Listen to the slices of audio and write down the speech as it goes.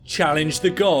Challenge the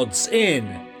gods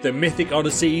in the Mythic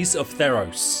Odysseys of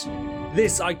Theros.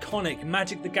 This iconic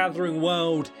Magic the Gathering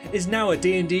world is now a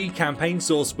D&D campaign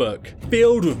sourcebook,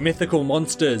 filled with mythical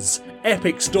monsters,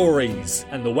 epic stories,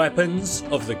 and the weapons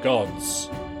of the gods.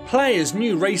 Play as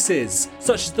new races,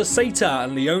 such as the Satyr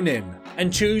and Leonin,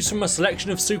 and choose from a selection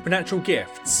of supernatural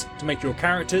gifts to make your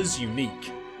characters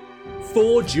unique.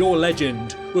 Forge your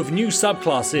legend with new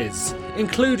subclasses,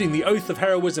 including the Oath of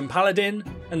Heroism Paladin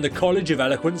and the College of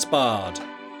Eloquence Bard.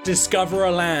 Discover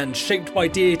a land shaped by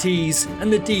deities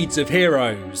and the deeds of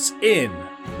heroes in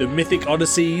the Mythic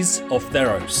Odysseys of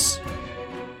Theros.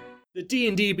 The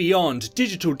D&D Beyond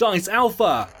Digital Dice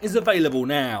Alpha is available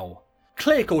now.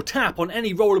 Click or tap on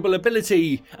any rollable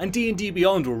ability and D&D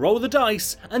Beyond will roll the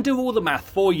dice and do all the math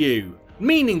for you,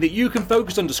 meaning that you can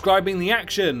focus on describing the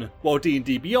action while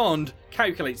D&D Beyond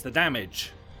calculates the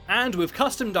damage. And with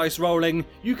custom dice rolling,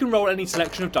 you can roll any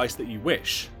selection of dice that you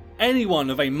wish. Anyone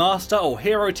with a Master or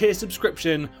Hero tier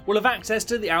subscription will have access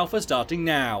to the alpha starting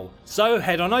now, so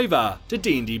head on over to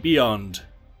D&D Beyond.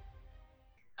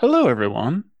 Hello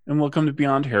everyone, and welcome to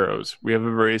Beyond Heroes. We have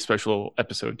a very special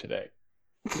episode today.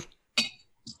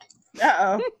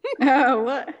 Uh-oh. Oh,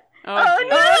 what? Oh,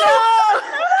 no!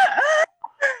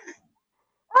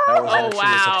 That was actually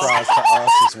wow. a surprise to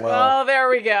us as well. Oh, there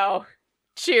we go.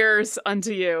 Cheers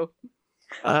unto you.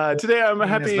 Today I'm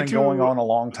happy It's been to... going on a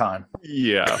long time.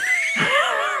 Yeah.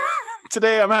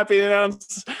 Today I'm happy to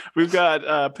announce we've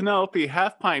got Penelope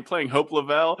Halfpint playing Hope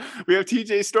Lavelle. We have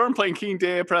TJ Storm playing King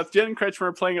Deaprath, Jen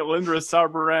Kretschmer playing Alindra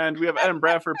Sarberand. We have Adam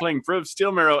Bradford playing Vriv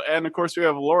Steelmarrow, and of course we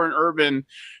have Lauren Urban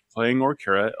playing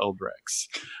Orkira Eldrex.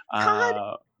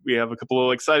 We have a couple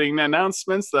of exciting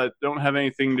announcements that don't have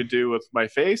anything to do with my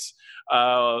face.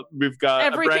 We've got Everything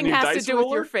a brand new has dice to do roller.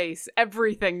 with your face.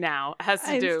 Everything now has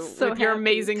to I'm do so with your happy.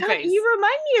 amazing God, face. You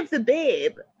remind me of the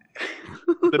babe.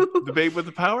 the babe with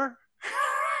the power?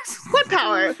 What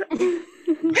power?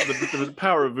 the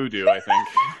power of voodoo, I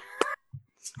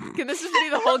think. Can this just be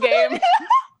the whole game?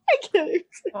 I can't.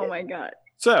 Oh my god.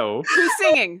 So, Who's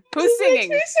singing? Who's This singing?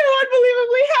 makes me so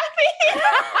unbelievably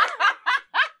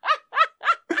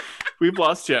happy. we've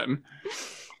lost Jen.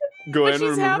 Go But ahead and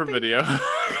she's remove her happy. video.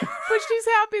 But she's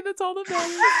happy, that's all that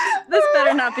matters. This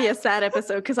better not be a sad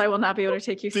episode because I will not be able to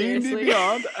take you D&D seriously.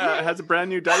 Beyond has a brand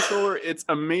new dice roller. It's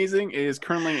amazing. It is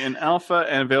currently in alpha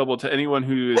and available to anyone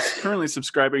who is currently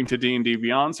subscribing to D&D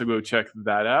Beyond, so go check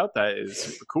that out. That is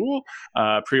super cool.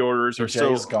 Pre-orders are still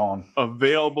Jay's gone.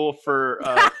 available for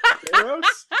Theros.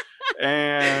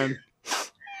 And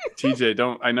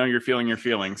TJ, I know you're feeling your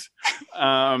feelings.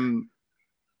 On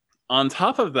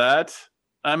top of that,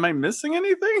 am I missing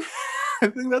anything? I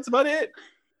think that's about it.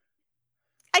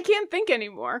 I can't think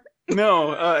anymore.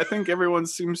 No, I think everyone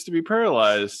seems to be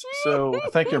paralyzed. So, I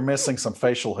think you're missing some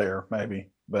facial hair,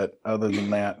 maybe. But other than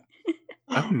that,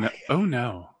 oh no, oh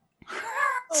no,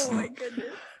 Oh my goodness.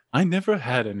 I never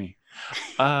had any.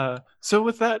 So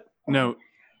with that note,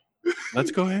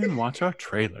 let's go ahead and watch our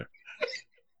trailer.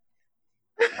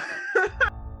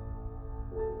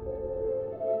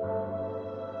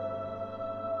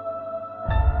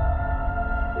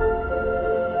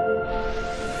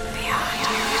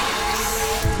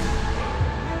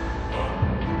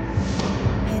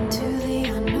 Into the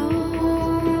unknown we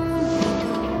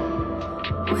go.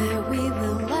 Where we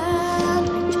will land,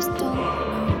 we just don't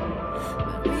know.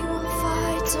 But we will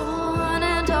fight on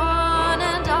and on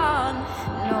and on.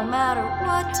 No matter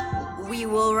what, we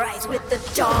will rise with the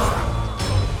dawn.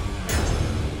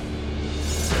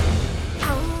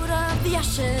 Out of the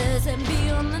ashes and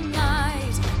beyond the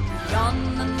night,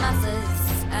 beyond the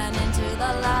masses and into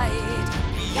the light.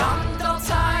 Beyond all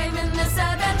time in this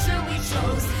adventure we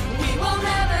chose, we will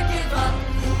never give up.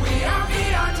 We are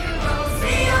beyond heroes,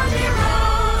 beyond heroes.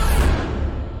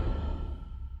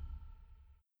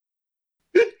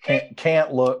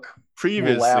 can't look.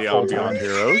 Previously laugh on all the Beyond time.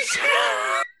 Heroes.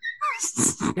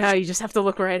 No, you just have to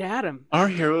look right at him. Our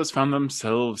heroes found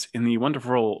themselves in the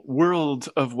wonderful world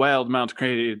of Wildmount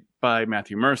created by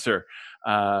Matthew Mercer.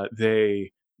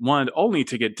 They wanted only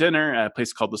to get dinner at a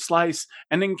place called The Slice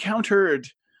and encountered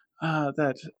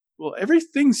that, well,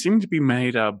 everything seemed to be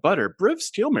made out of butter. Vriv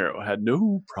Steelmarrow had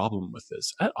no problem with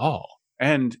this at all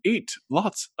and ate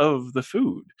lots of the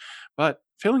food. But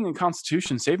failing a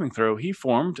constitution saving throw, he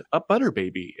formed a butter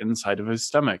baby inside of his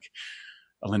stomach.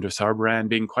 Alindra Sarberand,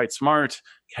 being quite smart,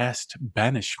 cast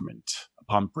banishment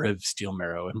upon Vriv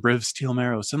Steelmarrow, and Vriv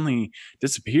Steelmarrow suddenly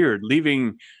disappeared,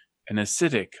 leaving an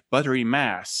acidic, buttery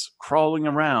mass crawling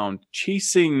around,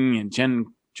 chasing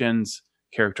Jen's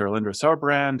character, Alindra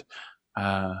Sarberand,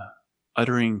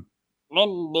 uttering,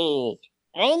 "Wendy!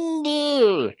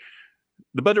 Wendy!"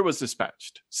 The butter was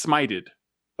dispatched, smited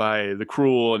by the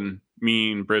cruel and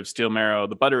mean Briv Steelmarrow,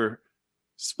 the butter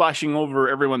splashing over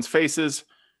everyone's faces.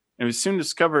 It was soon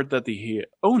discovered that the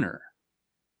owner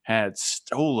had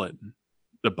stolen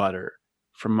the butter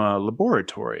from a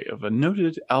laboratory of a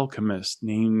noted alchemist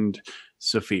named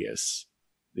Sophias,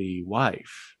 the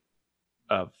wife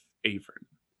of Avern,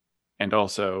 and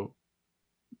also,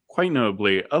 quite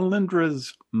notably,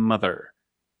 Alindra's mother.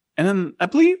 And then I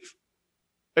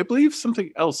believe something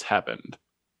else happened.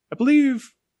 I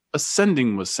believe a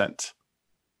sending was sent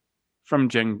from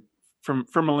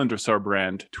Alindra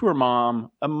Sarbrand to her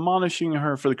mom, admonishing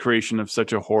her for the creation of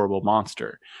such a horrible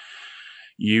monster.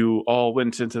 You all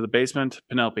went into the basement.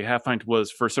 Penelope Halfpint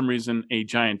was, for some reason, a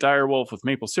giant direwolf with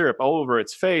maple syrup all over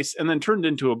its face, and then turned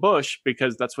into a bush,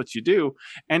 because that's what you do,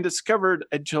 and discovered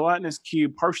a gelatinous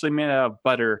cube partially made out of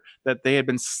butter that they had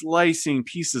been slicing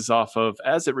pieces off of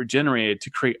as it regenerated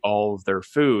to create all of their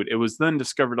food. It was then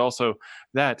discovered also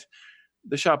that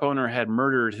the shop owner had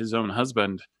murdered his own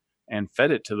husband and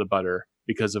fed it to the butter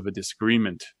because of a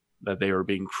disagreement that they were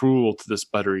being cruel to this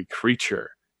buttery creature.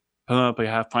 Penelope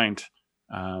Halfpint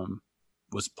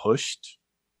was pushed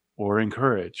or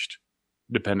encouraged,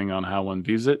 depending on how one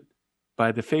views it,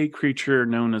 by the fey creature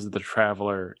known as the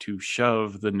Traveler to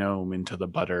shove the gnome into the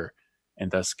butter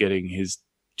and thus getting his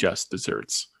just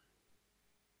desserts.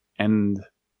 And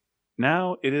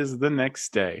now it is the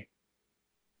next day.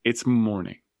 It's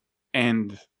morning,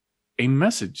 and a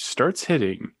message starts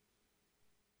hitting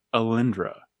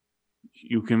Alindra.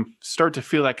 You can start to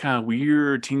feel that kind of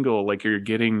weird tingle, like you're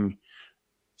getting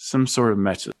some sort of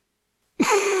message.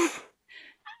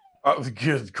 Oh,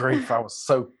 good grief. I was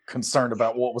so concerned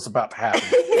about what was about to happen.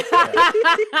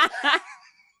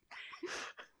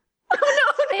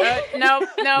 No,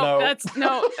 No. that's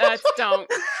don't. I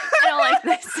don't like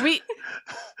this.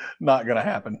 Not going to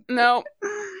happen. No.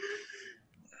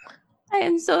 I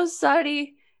am so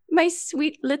sorry, my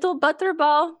sweet little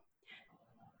butterball.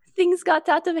 Things got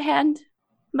out of hand,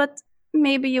 but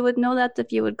maybe you would know that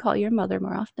if you would call your mother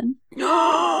more often.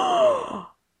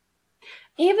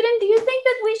 Evelyn, do you think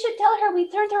that we should tell her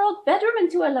we turned her old bedroom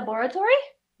into a laboratory?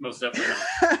 Most definitely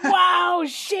not. Wow,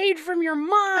 shade from your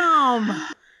mom.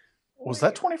 Was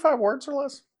that 25 words or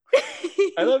less?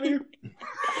 I love you.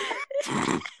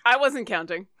 I wasn't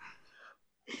counting.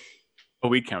 But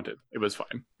we counted. It was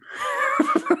fine.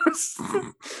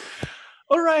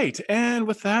 All right, and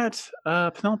with that,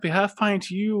 Penelope Halfpint,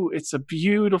 it's a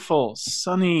beautiful,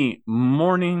 sunny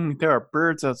morning. There are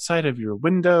birds outside of your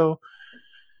window,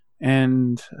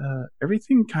 and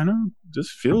everything kind of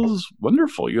just feels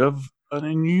wonderful. You have an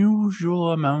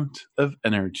unusual amount of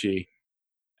energy.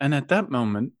 And at that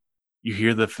moment, you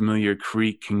hear the familiar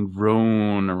creak and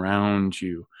groan around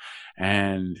you,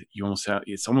 and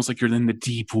it's almost like you're in the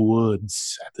deep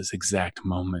woods at this exact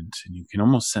moment, and you can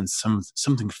almost sense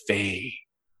something fey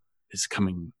is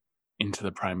coming into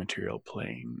the prime material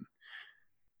plane.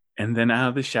 And then out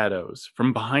of the shadows,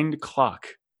 from behind a clock,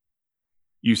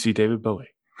 you see David Bowie.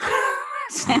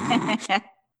 Penelope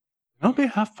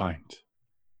Halfpint,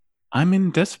 I'm in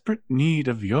desperate need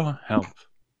of your help.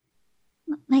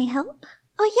 My help?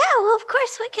 Oh, yeah, well, of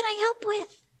course. What can I help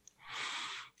with?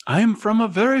 I am from a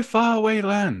very faraway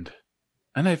land,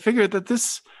 and I figured that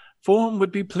this form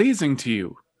would be pleasing to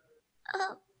you.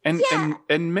 And, yeah.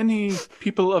 and many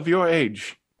people of your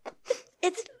age.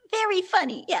 It's very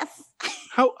funny, yes.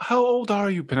 How old are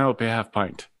you, Penelope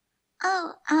Halfpint?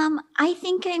 Oh, I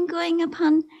think I'm going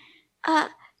upon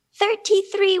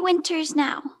 33 winters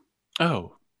now.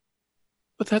 Oh,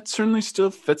 but that certainly still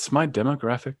fits my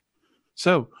demographic.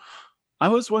 So, I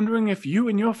was wondering if you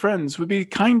and your friends would be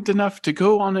kind enough to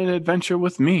go on an adventure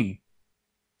with me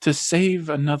to save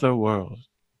another world.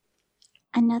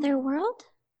 Another world?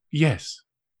 Yes.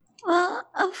 Well,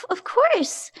 of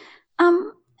course.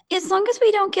 As long as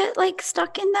we don't get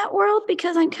stuck in that world,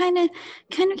 because I'm kind of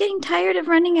getting tired of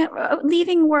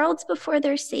leaving worlds before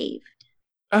they're saved.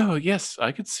 Oh, yes,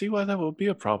 I could see why that would be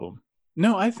a problem.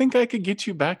 No, I think I could get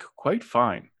you back quite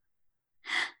fine.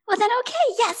 Well, then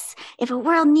okay, yes. If a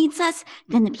world needs us,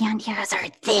 then the Beyond Heroes are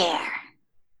there.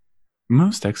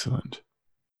 Most excellent.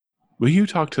 Will you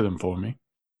talk to them for me?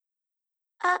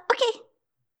 Okay.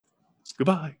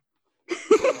 Goodbye.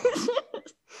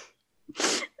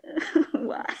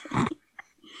 Why?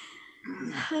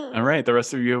 All right, the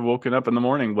rest of you have woken up in the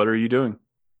morning. What are you doing?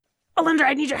 Alindra,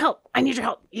 I need your help. Can you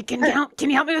help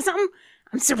me with something?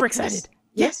 I'm super excited.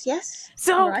 Yes.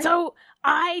 So All right.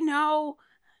 I know.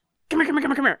 Come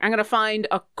here. I'm gonna find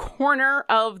a corner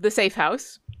of the safe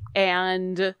house,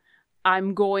 and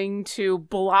I'm going to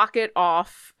block it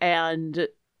off, and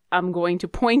I'm going to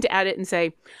point at it and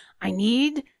say, I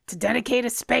need to dedicate a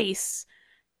space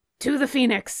to the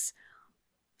Phoenix.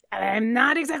 I'm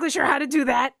not exactly sure how to do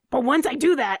that, but once I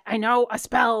do that, I know a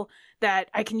spell that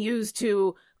I can use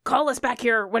to call us back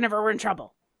here whenever we're in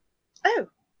trouble. Oh,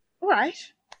 all right.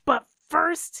 But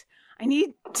first, I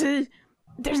need to...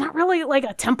 There's not really, like,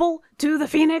 a temple to the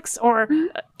Phoenix or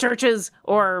churches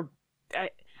or...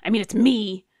 I mean, it's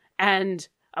me and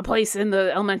a place in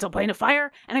the elemental plane of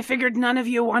fire, and I figured none of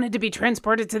you wanted to be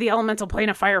transported to the elemental plane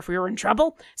of fire if we were in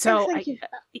trouble. So, Thank you.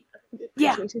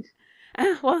 yeah. Appreciate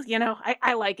it. Well,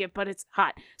 I like it, but it's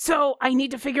hot. So I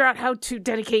need to figure out how to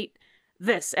dedicate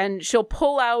this. And she'll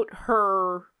pull out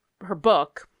her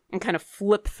book and kind of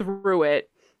flip through it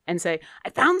and say, I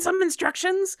found some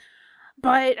instructions,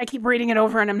 but I keep reading it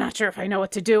over and I'm not sure if I know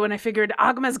what to do. And I figured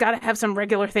Agama's got to have some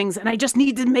regular things, and I just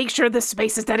need to make sure this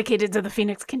space is dedicated to the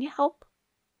Phoenix. Can you help?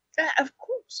 Of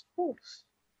course, of course.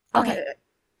 Okay.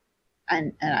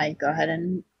 And I go ahead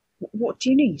and... What do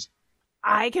you need?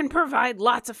 I can provide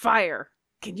lots of fire.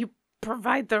 Can you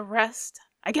provide the rest?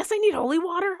 I guess I need holy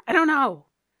water? I don't know.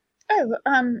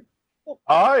 Oh,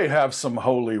 I have some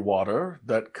holy water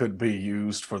that could be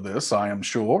used for this, I am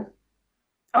sure.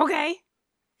 Okay.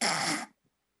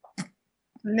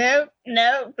 No,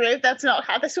 Brave, that's not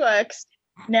how this works.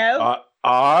 No.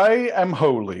 I am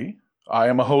holy. I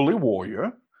am a holy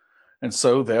warrior. And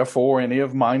so, therefore, any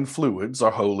of mine fluids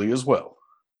are holy as well.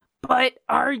 But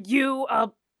are you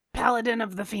a paladin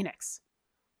of the Phoenix?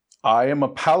 I am a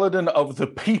paladin of the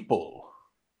people.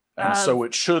 And so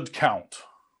it should count.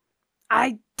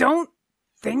 I don't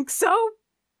think so.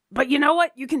 But you know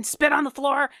what? You can spit on the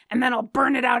floor, and then I'll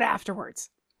burn it out afterwards.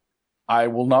 I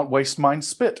will not waste mine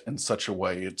spit in such a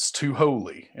way. It's too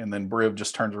holy. And then Briv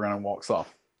just turns around and walks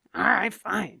off. All right,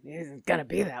 fine. It's gonna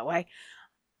be that way.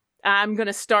 I'm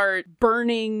gonna start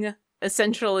burning,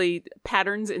 essentially,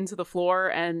 patterns into the floor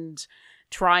and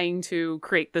trying to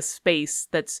create this space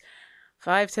that's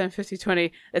 5, 10, 50,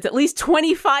 20. It's at least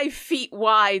 25 feet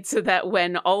wide so that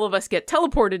when all of us get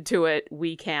teleported to it,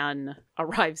 we can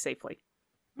arrive safely.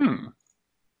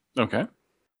 Okay.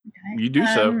 You do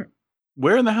so.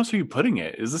 Where in the house are you putting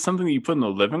it? Is this something that you put in the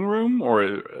living room or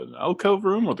an alcove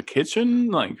room or the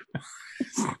kitchen? Like,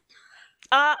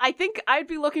 I think I'd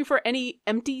be looking for any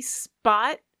empty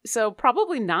spot, so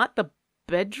probably not the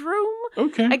bedroom.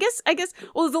 okay. I guess.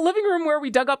 Well, is the living room where we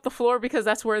dug up the floor because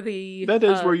that's where the That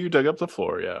is where you dug up the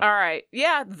floor, yeah. All right,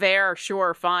 yeah, there,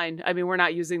 sure, fine. I mean, we're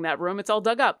not using that room; it's all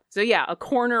dug up. So yeah, a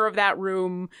corner of that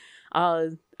room.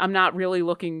 I'm not really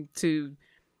looking to.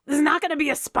 This is not going to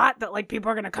be a spot that like people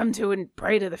are going to come to and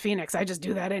pray to the Phoenix. I just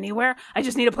do that anywhere. I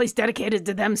just need a place dedicated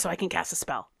to them so I can cast a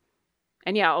spell.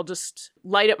 And yeah, I'll just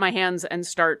light up my hands and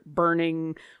start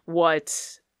burning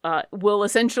what will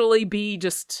essentially be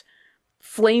just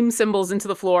flame symbols into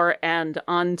the floor and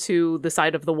onto the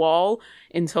side of the wall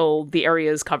until the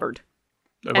area is covered.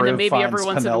 And then maybe every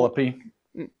once Penelope,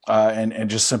 and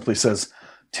just simply says,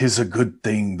 "'Tis a good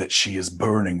thing that she is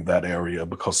burning that area,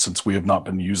 because since we have not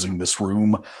been using this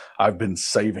room, I've been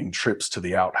saving trips to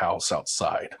the outhouse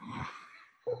outside.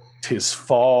 'Tis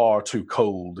far too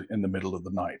cold in the middle of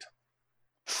the night."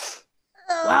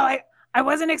 Wow, I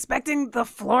wasn't expecting the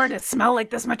floor to smell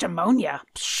like this much ammonia.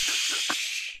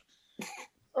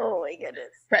 Oh my goodness.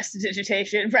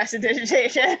 Prestidigitation.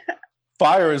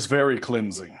 Fire is very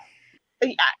cleansing.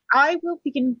 I will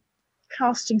begin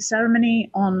casting ceremony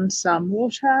on some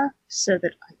water so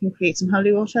that I can create some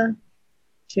holy water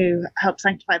to help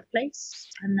sanctify the place,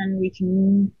 and then we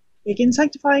can begin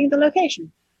sanctifying the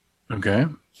location. Okay.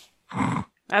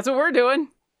 That's what we're doing.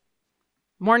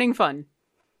 Morning fun.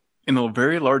 In a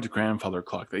very large grandfather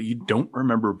clock that you don't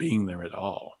remember being there at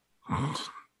all.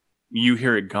 You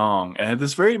hear it gong, and at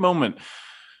this very moment,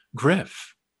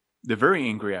 Griff, the very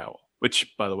angry owl,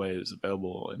 which, by the way, is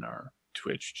available in our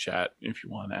Twitch chat if you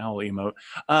want an owl emote,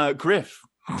 Griff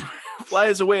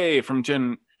flies away from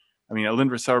Alindra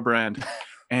Sarbrand,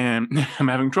 and I'm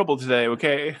having trouble today,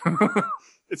 okay?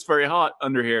 It's very hot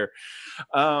under here.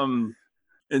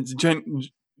 It's Alindra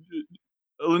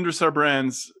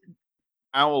Sarbrand's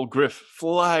owl Griff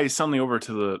flies suddenly over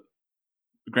to the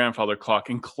grandfather clock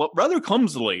and rather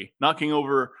clumsily knocking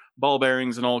over ball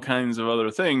bearings and all kinds of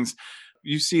other things.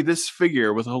 You see this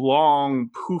figure with a long,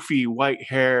 poofy white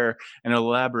hair and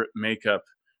elaborate makeup,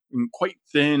 and quite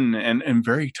thin and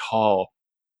very tall.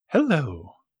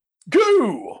 Hello.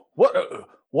 Goo!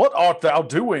 What art thou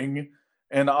doing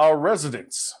in our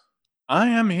residence? I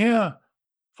am here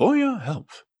for your help.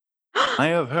 I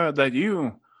have heard that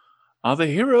you are the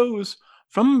heroes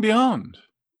from beyond.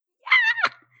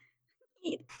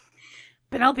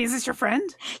 Penelope, is this your friend?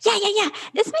 Yeah.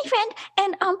 This is my friend,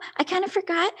 and I kind of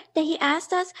forgot that he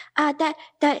asked us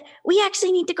that we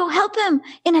actually need to go help him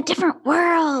in a different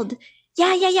world.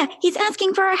 Yeah. He's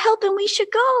asking for our help, and we should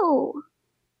go.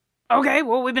 Okay,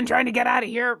 well, we've been trying to get out of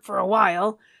here for a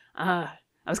while. I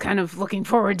was kind of looking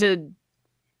forward to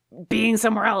being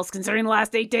somewhere else, considering the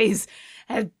last 8 days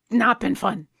have not been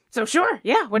fun. So sure,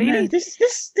 yeah, what do you need? This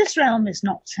realm is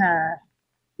not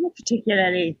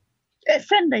particularly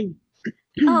friendly.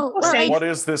 Oh, well, What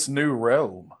is this new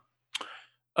realm?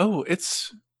 Oh,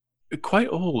 it's quite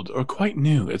old or quite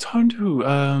new. It's hard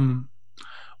to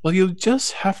well, you'll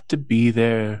just have to be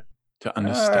there to I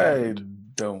understand.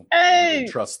 don't Oh, really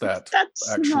trust that. That's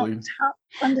actually. not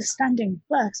how understanding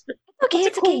works. But okay, what's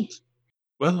it's it okay. called?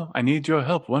 Well, I need your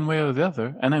help one way or the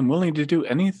other, and I'm willing to do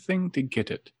anything to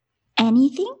get it.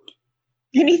 Anything?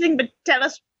 Anything but tell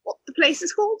us what the place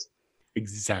is called.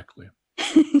 Exactly.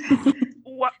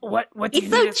 What do you It's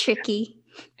so need? tricky.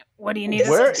 What do you need?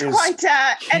 Where It's is quite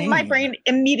and my King? brain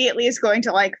immediately is going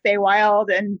to like Feywild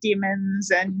and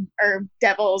demons and or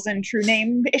devils and true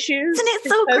name issues. Isn't it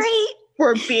so because great?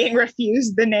 We're being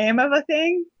refused the name of a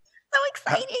thing. So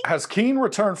exciting. Has Keen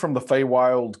returned from the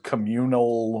Feywild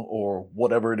communal or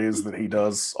whatever it is that he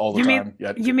does all the You time mean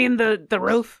yet? you mean the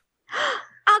roof?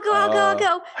 I'll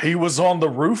go. He was on the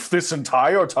roof this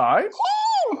entire time?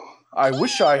 I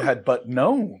wish I had but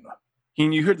known.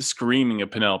 Keen, you hear the screaming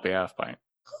of Penelope Halfpint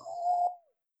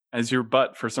as your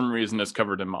butt, for some reason, is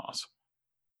covered in moss.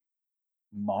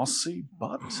 Mossy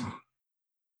butt?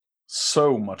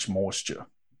 So much moisture.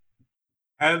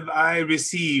 Have I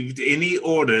received any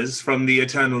orders from the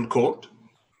Eternal Court?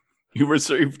 You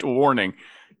received a warning.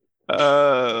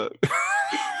 Uh,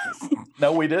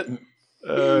 No, we didn't.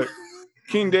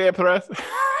 King Deapreth,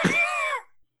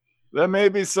 there may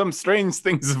be some strange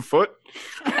things afoot.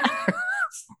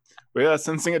 We are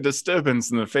sensing a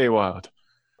disturbance in the Feywild.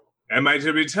 Am I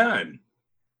to return?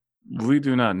 We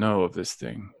do not know of this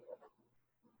thing.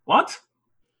 What?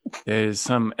 There is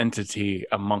some entity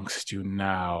amongst you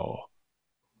now.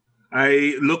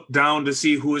 I look down to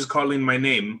see who is calling my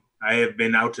name. I have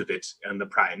been out of it on the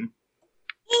Prime.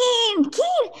 Keen,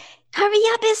 hurry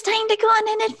up. It's time to go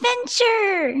on an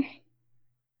adventure.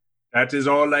 That is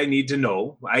all I need to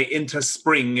know. I enter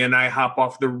spring and I hop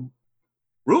off the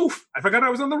roof. I forgot I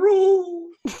was on the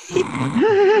roof.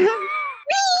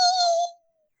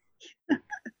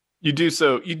 You do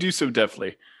so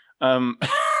deftly.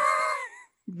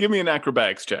 Give me an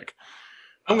acrobatics check.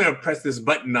 I'm going to press this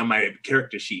button on my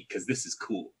character sheet because this is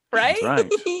cool. Right? That's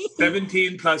right.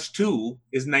 17 plus 2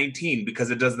 is 19 because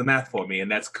it does the math for me, and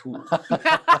that's cool.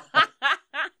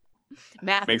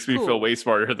 Math Makes is me cool. feel way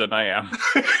smarter than I am.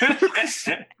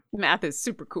 Math is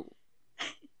super cool.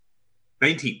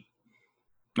 19.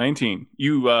 19.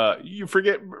 You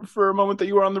forget for a moment that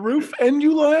you were on the roof, and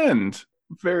you land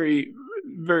very,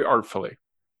 very artfully.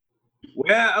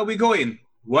 Where are we going?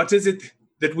 What is it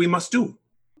that we must do?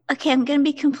 Okay, I'm going to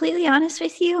be completely honest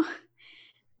with you.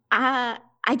 I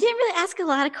didn't really ask a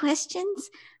lot of questions.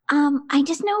 I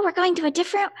just know we're going to a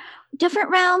different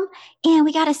realm, and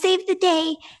we got to save the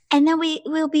day, and then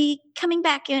we'll be coming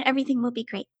back, and everything will be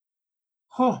great.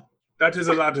 Oh, that is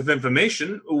a lot of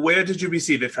information. Where did you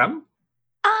receive it from?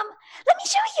 Let me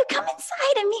show you. Come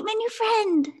inside and meet my new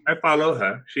friend. I follow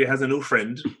her. She has a new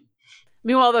friend.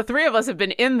 Meanwhile, the three of us have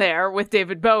been in there with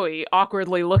David Bowie,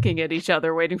 awkwardly looking at each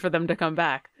other, waiting for them to come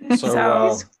back. So,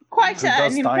 It's quite who an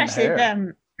does dye impressive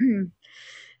hair?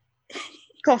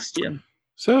 costume.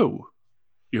 So,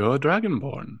 you're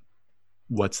Dragonborn.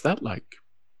 What's that like?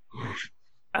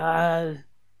 I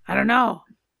don't know.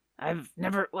 I've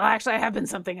never. Well, actually, I have been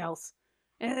something else.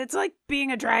 It's like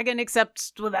being a dragon,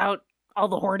 except without all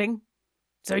the hoarding.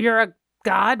 So you're a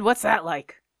god? What's that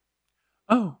like?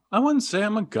 Oh, I wouldn't say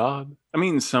I'm a god. I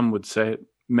mean, some would say it.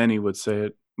 Many would say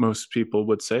it. Most people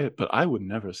would say it, but I would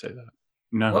never say that.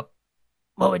 No.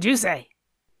 What would you say?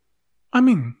 I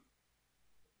mean,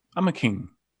 I'm a king.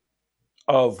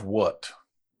 of what?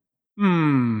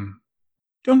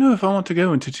 Don't know if I want to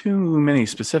go into too many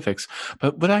specifics,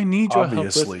 but what I need your help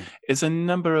Obviously. with is a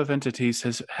number of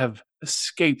entities have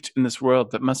escaped in this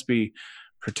world that must be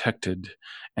protected,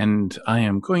 and I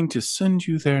am going to send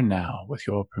you there now with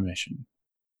your permission.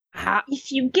 How?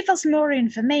 If you give us more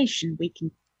information, we can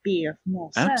be of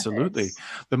more service. Absolutely.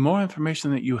 The more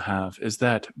information that you have is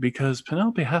that because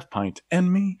Penelope Halfpint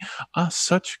and me are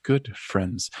such good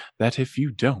friends that if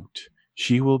you don't,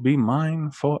 she will be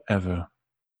mine forever.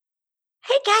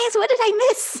 Hey guys, what did I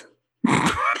miss?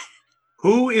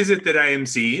 Who is it that I am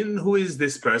seeing? Who is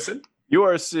this person? You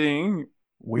are seeing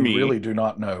We Me. really do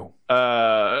not know.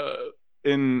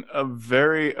 in a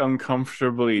very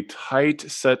uncomfortably tight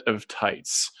set of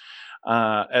tights,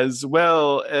 as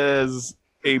well as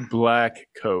a black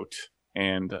coat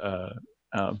and a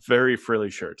very frilly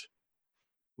shirt.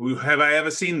 Have I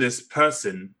ever seen this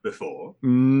person before?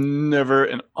 Never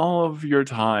in all of your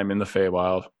time in the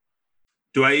Feywild.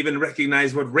 Do I even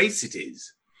recognize what race it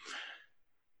is?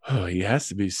 Oh, he has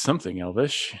to be something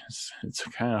elvish. It's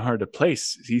kind of hard to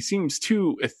place. He seems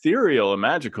too ethereal and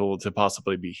magical to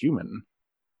possibly be human.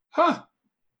 Huh.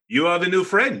 You are the new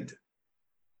friend.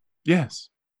 Yes,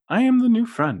 I am the new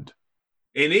friend.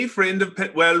 Any friend of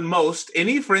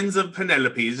any friends of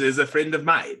Penelope's is a friend of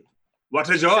mine. What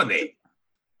is your name?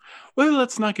 Well,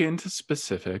 let's not get into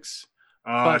specifics.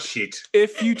 Oh, shit.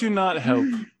 If you do not help,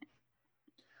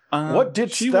 what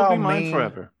didst she thou will be mine mean?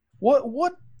 forever.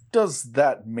 What does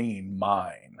that mean,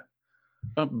 mine?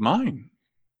 Mine?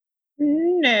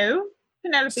 No.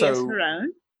 Penelope has So- her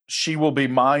own. She will be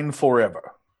mine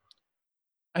forever.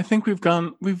 I think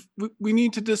we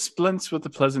need to dispense with the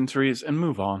pleasantries and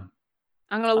move on.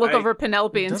 I'm going to look I- over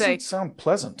Penelope and Doesn't say, sound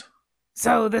pleasant.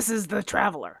 so this is the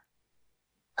traveler.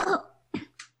 Oh,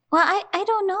 well, I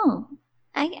don't know.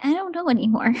 I don't know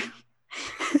anymore.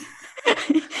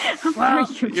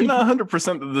 Well, You're not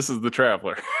 100% that this is the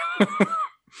traveler.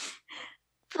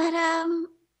 But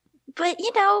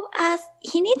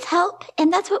he needs help,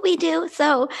 and that's what we do.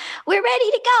 So we're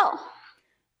ready to go.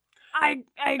 I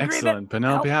agree Excellent. that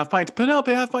Penelope Halfpint.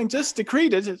 Penelope Halfpint just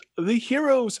decreed it. The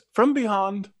heroes from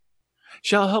beyond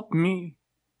shall help me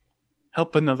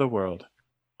help another world.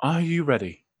 Are you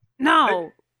ready?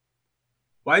 No.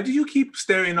 Why do you keep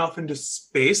staring off into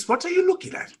space? What are you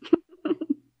looking at?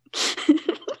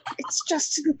 It's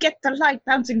just to get the light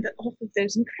bouncing off of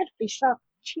those incredibly sharp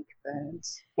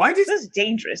cheekbones. Why did Those are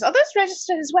dangerous. Are those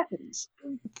registered as weapons?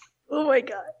 Oh my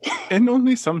god. In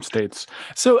only some states.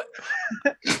 So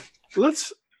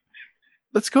let's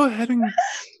go ahead and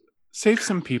save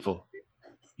some people.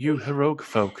 You heroic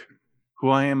folk, who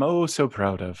I am oh so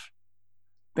proud of.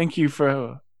 Thank you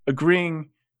for agreeing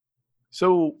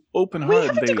so We open-heartedly.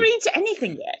 haven't agreed to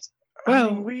anything yet.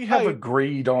 Well, we have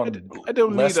agreed on. I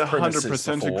don't less need premises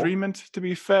 100% before. agreement, to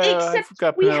be fair. Except I've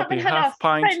got we Penelope haven't had our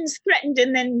Halfpint. friends threatened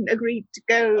and then agreed to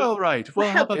go. All right. Well,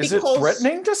 how Help about Is this? it because-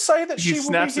 threatening to say that He she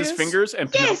snaps will be his fingers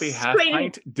and Penelope Yes,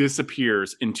 Halfpint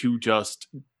disappears into just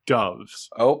doves.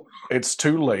 Oh, it's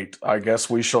too late. I guess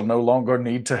we shall no longer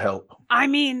need to help. I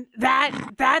mean,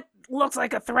 that looks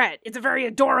like a threat. It's a very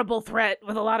adorable threat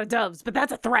with a lot of doves, but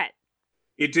that's a threat.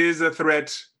 It is a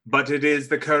threat, but it is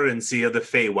the currency of the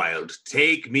Feywild.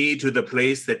 Take me to the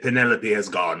place that Penelope has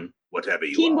gone, whatever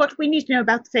you Keen, are. what we need to know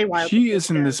about the Feywild. She before is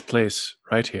we in go. this place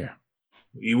right here.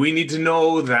 We need to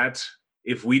know that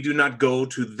if we do not go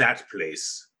to that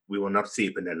place, we will not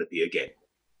see Penelope again.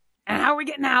 And how are we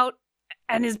getting out?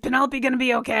 And is Penelope going to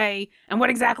be okay? And what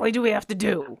exactly do we have to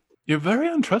do? You're very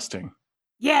untrusting.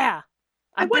 Yeah.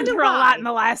 I I've been wonder through a lot why. in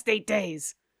the last 8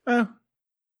 days. Well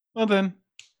then.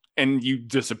 And you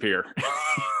disappear.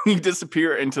 You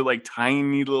disappear into like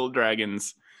tiny little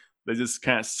dragons that just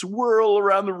kind of swirl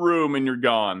around the room and you're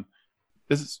gone.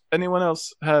 Does anyone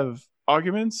else have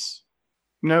arguments?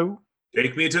 No?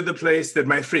 Take me to the place that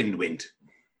my friend went.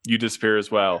 You disappear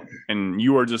as well. And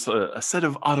you are just a set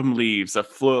of autumn leaves that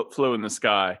flow in the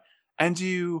sky. And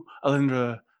you,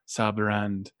 Alindra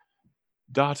Sabrand,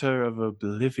 daughter of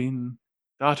Oblivion,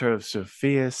 daughter of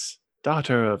Sophias,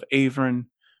 daughter of Avron.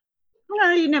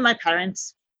 Well, you know my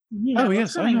parents. You know Oh, what's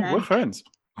yes, I coming know. there. We're friends.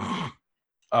 I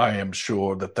am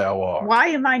sure that thou art. Why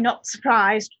am I not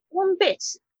surprised? One bit.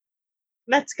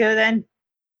 Let's go then.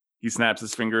 He snaps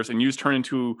his fingers, and you just turn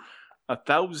into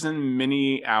 1,000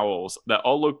 mini owls that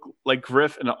all look like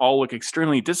Griff and all look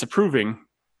extremely disapproving,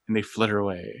 and they flutter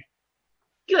away.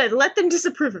 Good. Let them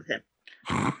disapprove of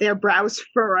him. Their brows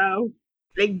furrow.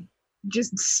 They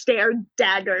just stare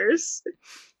daggers.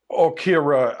 Oh,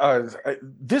 Kira,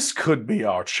 this could be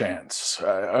our chance.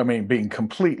 I mean, being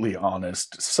completely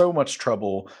honest, so much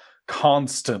trouble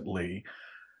constantly,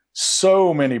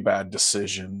 so many bad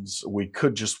decisions. We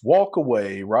could just walk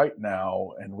away right now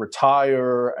and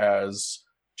retire as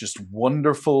just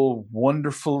wonderful,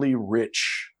 wonderfully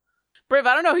rich. Briv,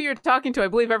 I don't know who you're talking to. I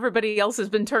believe everybody else has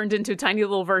been turned into tiny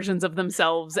little versions of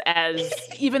themselves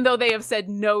even though they have said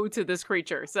no to this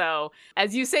creature. So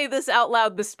as you say this out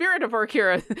loud, the spirit of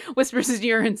Orkira whispers in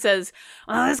your ear and says,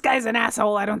 well, this guy's an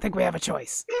asshole. I don't think we have a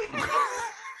choice.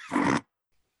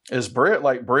 Is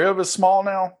Briv is small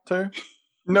now, too?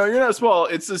 No, you're not small.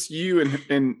 It's just you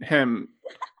and him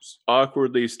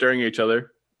awkwardly staring at each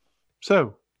other.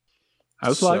 So,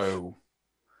 how's life? So,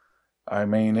 I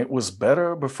mean, it was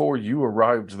better before you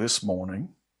arrived this morning.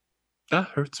 That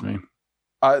hurts me.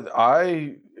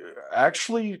 I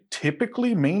actually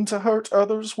typically mean to hurt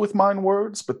others with mine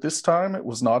words, but this time it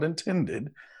was not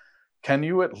intended. Can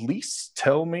you at least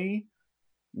tell me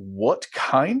what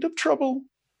kind of trouble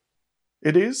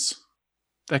it is?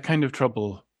 That kind of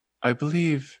trouble, I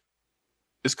believe,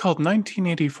 is called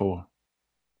 1984.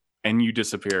 And you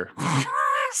disappear.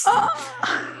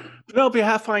 Penelope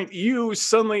Halfpint, you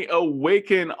suddenly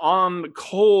awaken on the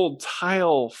cold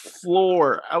tile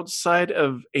floor outside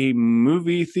of a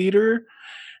movie theater.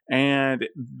 And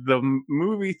the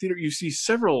movie theater, you see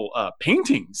several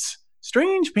paintings,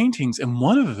 strange paintings, and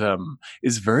one of them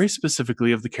is very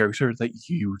specifically of the character that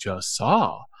you just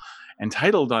saw. And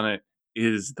titled on it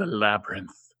is The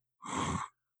Labyrinth.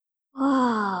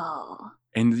 Whoa.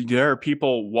 And there are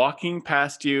people walking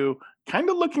past you, kind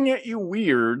of looking at you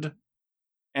weird,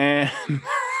 and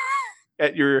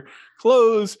at your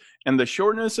clothes and the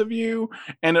shortness of you.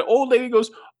 And an old lady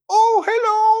goes, "Oh,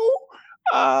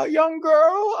 hello, young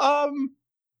girl.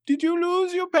 Did you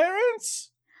lose your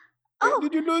parents? Oh.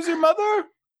 Did you lose your mother?"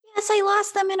 Yes, I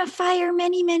lost them in a fire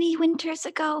many, many winters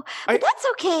ago. But that's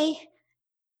okay.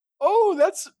 Oh,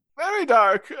 that's very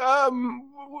dark.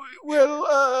 Well,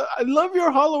 I love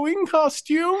your Halloween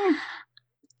costume.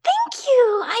 Thank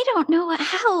you. I don't know what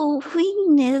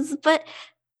Halloween is, but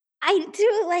I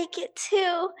do like it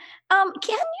too. Can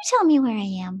you tell me where I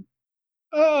am?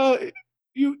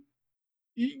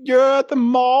 You're at the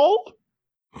mall?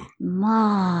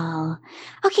 Mall.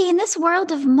 Okay, in this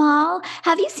world of mall,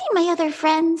 have you seen my other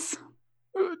friends?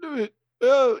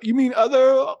 You mean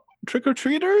other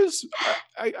trick-or-treaters?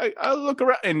 I look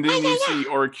around, and then you see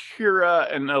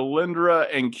Orkira and Alindra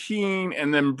and Keen,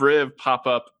 and then Briv pop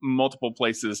up multiple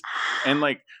places, and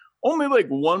only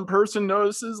one person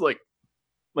notices. Like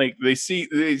they see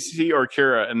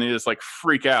Orkira, and they just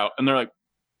freak out, and they're like,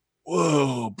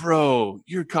 "Whoa, bro,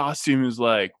 your costume is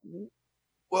whoa,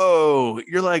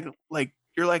 you're like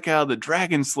out of the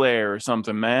Dragon Slayer or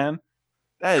something, man.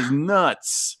 That is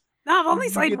nuts." No, I've only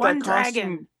slayed one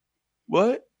dragon.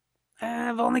 What?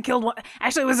 I've only killed one.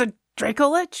 Actually, it was a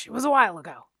Dracolich. It was a while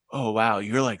ago. Oh, wow.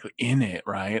 You're in it,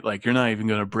 right? You're not even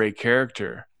going to break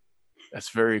character. That's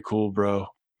very cool, bro.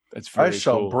 That's very cool. I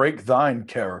shall break thine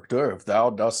character if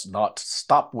thou dost not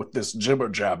stop with this jibber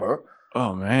jabber.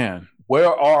 Oh, man.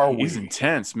 Where are we? He's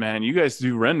intense, man. You guys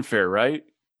do Ren Fair, right?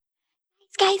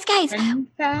 Guys. Ren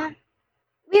Fair?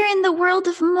 We're in the world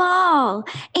of mall,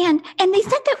 and they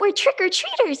said that we're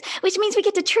trick-or-treaters, which means we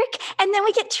get to trick, and then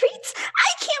we get treats.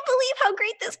 I can't believe how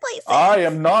great this place is. I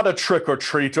am not a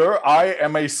trick-or-treater. I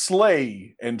am a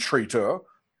slay and treater,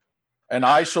 and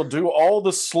I shall do all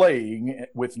the slaying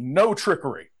with no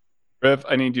trickery. Rev,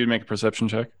 I need you to make a perception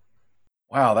check.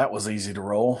 Wow, that was easy to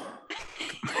roll.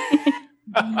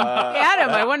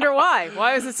 Adam, I wonder why.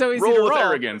 Why is it so easy to roll? With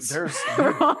arrogance. There's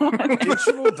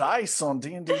digital dice on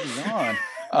D&D Beyond.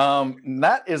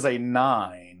 That is a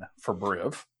 9 for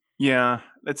Briv. Yeah,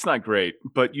 that's not great,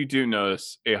 but you do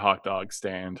notice a hot dog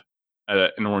stand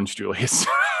at an Orange Julius.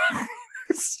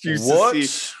 What?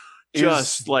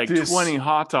 Just 20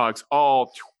 hot dogs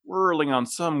all twirling on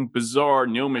some bizarre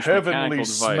gnomish mechanical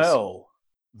device. Smell.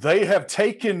 They have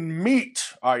taken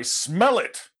meat. I smell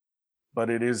it. But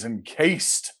it is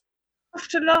encased.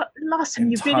 After last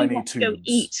time, you really want to go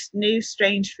eat new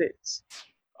strange foods.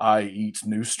 I eat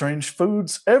new strange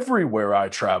foods everywhere I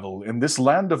travel. In this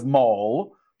land of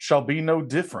Maul shall be no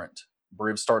different.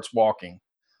 Briv starts walking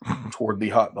toward the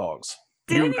hot dogs.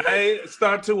 I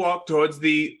start to walk towards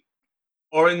the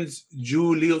Orange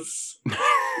Julius.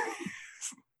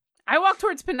 I walk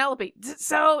towards Penelope.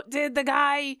 So, did the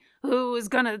guy who is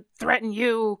going to threaten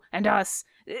you and us,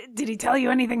 did he tell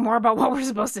you anything more about what we're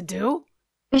supposed to do?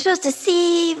 We're supposed to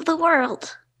save the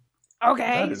world.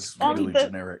 Okay. That is really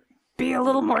generic. Be a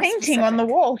little more painting specific. on the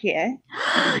wall here.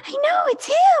 I know, it's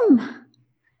him.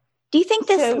 Do you think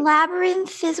this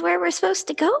labyrinth is where we're supposed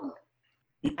to go?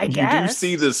 I guess. You do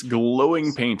see this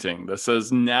glowing painting that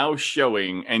says "now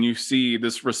showing," and you see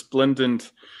this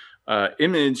resplendent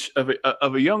image of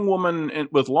a young woman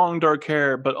with long dark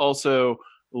hair, but also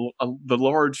the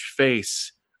large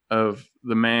face of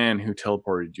the man who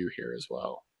teleported you here as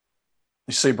well.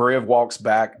 You see Briv walks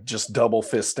back, just double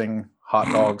fisting hot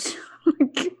dogs.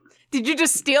 Did you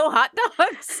just steal hot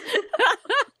dogs?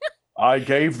 I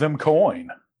gave them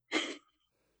coin.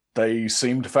 They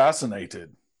seemed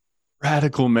fascinated.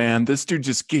 Radical, man. This dude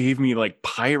just gave me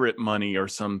pirate money or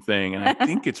something, and I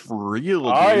think it's real,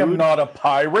 dude. I am not a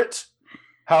pirate.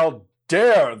 How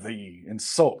dare thee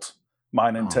insult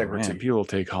mine integrity? Man, people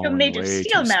take Halloween made of way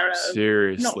steel too marrow,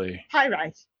 seriously.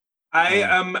 Pyrite. I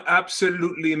am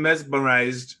absolutely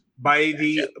mesmerized by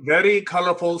the very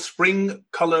colorful,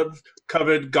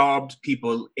 covered garbed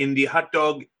people in the hot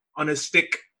dog on a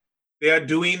stick. They are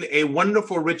doing a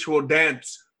wonderful ritual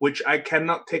dance, which I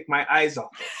cannot take my eyes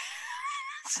off.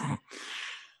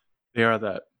 They are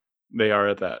that.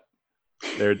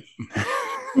 They're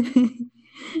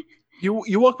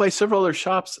you walk by several other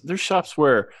shops. There's shops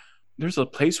where there's a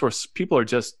place where people are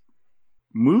just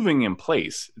moving in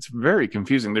place. It's very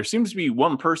confusing. There seems to be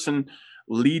one person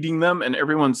leading them, and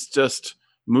everyone's just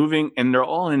moving, and they're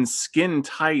all in skin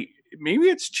tight. Maybe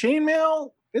it's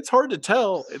chainmail. It's hard to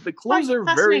tell. The clothes are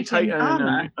very tight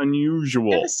and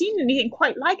unusual. I've never seen anything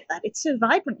quite like that. It's so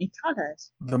vibrantly colored.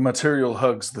 The material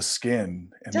hugs the skin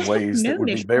in Just ways that would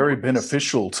be gnome-ish very parts.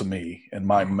 beneficial to me and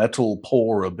my metal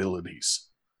pore abilities.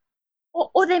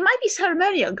 Or they might be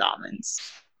ceremonial garments.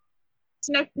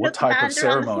 No What type of commander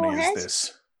on the ceremony is forehead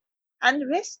this? and the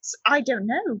wrists? I don't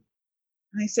know.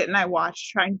 I sit and I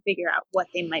watch, trying to figure out what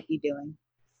they might be doing.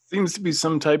 Seems to be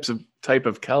some type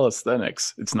of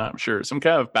calisthenics. It's not sure. Some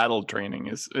kind of battle training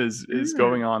is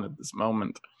going on at this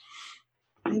moment.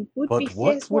 They would be But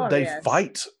what fierce would they warriors.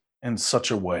 fight in such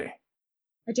a way?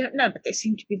 I don't know, but they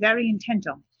seem to be very intent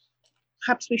on it.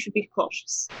 Perhaps we should be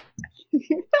cautious.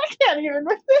 I can't even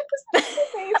with this. This is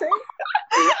amazing.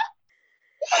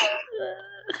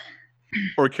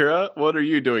 Or Kira, what are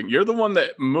you doing? You're the one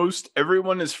that most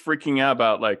everyone is freaking out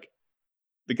about. Like,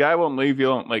 the guy won't leave you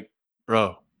alone. Like,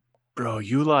 bro,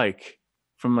 you like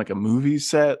from like a movie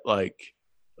set, like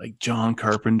John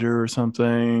Carpenter or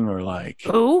something, or like,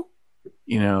 Who?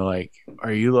 like,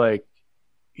 are you like,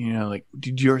 like,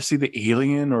 did you ever see the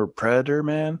Alien or Predator,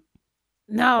 man?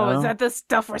 No, No? is that the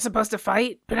stuff we're supposed to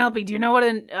fight? Penelope, do you know what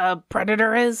a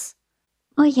predator is?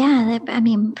 Oh yeah,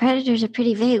 predator's a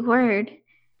pretty vague word.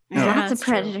 No, Lots that's of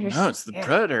true. predators. No, it's the Yeah.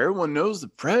 Predator. Everyone knows the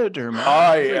Predator, man.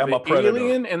 I There's, am the a predator.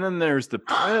 Alien, and then there's the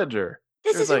Predator.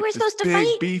 This There's is who like we're this supposed to big,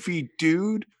 fight? beefy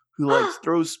dude who like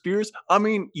throws spears. I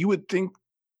mean, you would think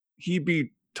he'd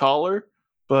be taller,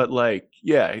 but like,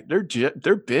 yeah,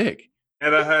 they're big.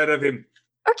 Never heard of him.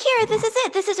 Or Kira, this is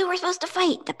it. This is who we're supposed to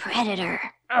fight. The predator.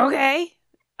 Okay.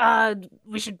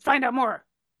 We should find out more.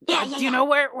 Yeah, Do you know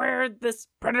where this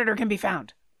predator can be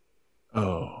found?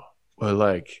 Oh, well,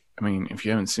 like, I mean, if you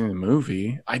haven't seen the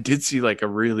movie, I did see like a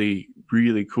really,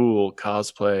 really cool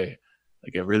cosplay,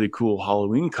 like a really cool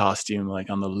Halloween costume,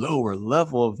 like on the lower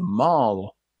level of the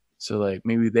mall. So, like,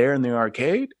 maybe there in the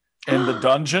arcade. In the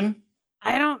dungeon?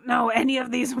 I don't know any of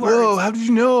these words. Whoa, how did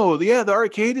you know? Yeah, the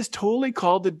arcade is totally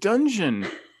called the Dungeon.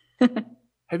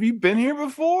 Have you been here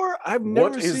before? I've never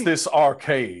What seen. is this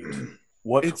arcade?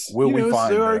 What will we it's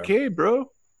find the there? arcade, bro.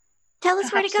 Tell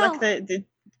us where to Perhaps go. like the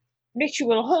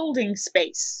ritual holding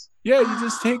space. Yeah, you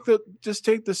just take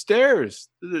the stairs.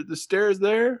 The stairs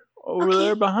there, over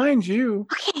there behind you,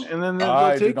 Okay. and then they'll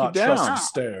I do take you not trust the down.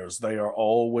 stairs. They are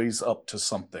always up to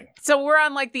something. So we're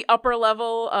on like the upper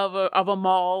level of a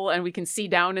mall, and we can see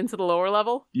down into the lower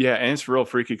level. Yeah, and it's real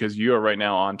freaky because you are right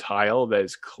now on tile that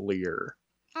is clear.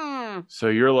 Hmm. So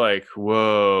you're like,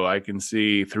 whoa, I can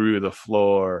see through the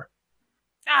floor.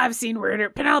 I've seen weirder.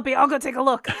 Penelope, I'll go take a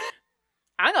look.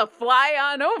 I'm gonna fly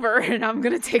on over, and I'm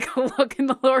gonna take a look in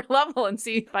the lower level and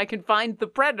see if I can find the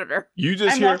predator. You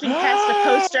just I'm hear. walking past a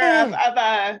poster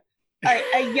of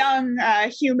a young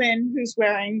human who's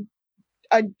wearing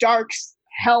a dark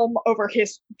helm over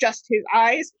his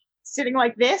eyes, sitting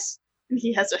like this, and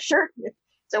he has a shirt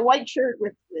it's a white shirt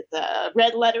with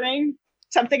red lettering,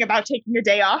 something about taking a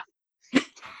day off.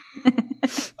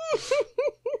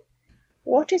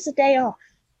 What is a day off?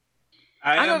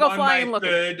 I I'm gonna am go on fly my and look at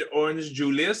third Orange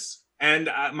Julius and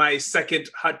my second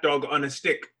hot dog on a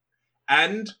stick.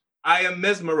 And I am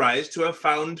mesmerized to have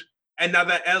found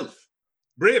another elf.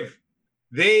 Briv.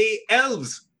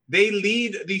 Elves. They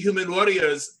lead the human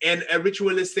warriors in a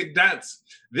ritualistic dance.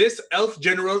 This elf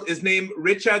general is named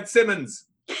Richard Simmons.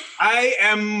 I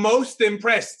am most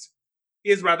impressed. He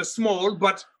is rather small,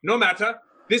 but no matter.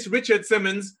 This Richard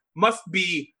Simmons must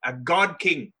be a god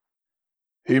king.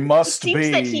 He must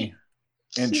seems that be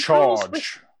in he rolls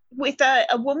charge. With a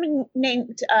woman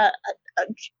named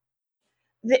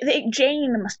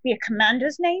Jane must be a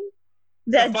commander's name.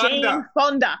 The Fonda. Jane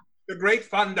Fonda. The great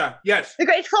Fonda, yes. The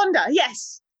Great Fonda,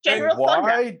 yes. General Fonda.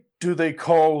 Why do they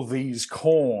call these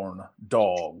corn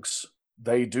dogs?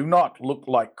 They do not look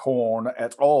like corn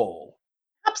at all.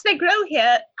 Perhaps they grow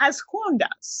here as corn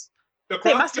does. The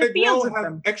They crops must they have fields grow of have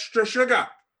them. extra sugar.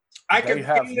 I They can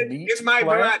have feel it neat in my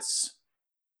blood. plants.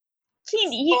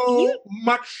 Keen, So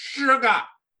much sugar.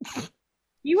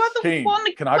 you are the Keen,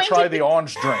 one can I try acquainted the with-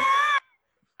 orange drink?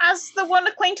 As the one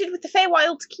acquainted with the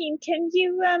Feywild, Keen, can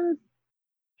you Oh,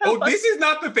 help us? this is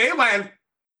not the Feywild.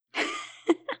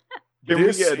 Can we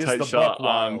This get a is tight the shot Buck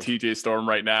on Wild. TJ Storm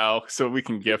right now so we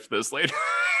can gift this later?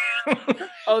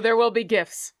 Oh, there will be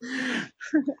gifts.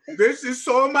 This is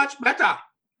so much better.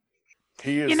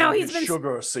 He is You know, in he's his been-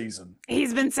 sugar season.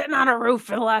 He's been sitting on a roof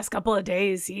for the last couple of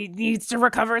days. He needs to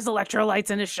recover his electrolytes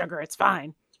and his sugar. It's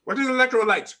fine. What is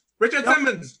electrolytes? Richard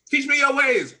Simmons, teach me your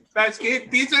ways. Let's get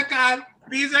pizza card.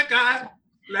 Let's get pizza card.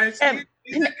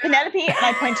 Penelope and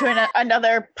I point to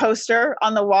another poster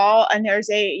on the wall, and there's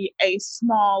a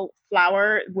small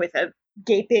flower with a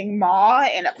gaping maw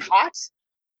in a pot.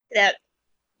 That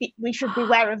we should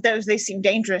beware of those. They seem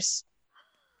dangerous.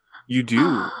 You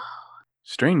do.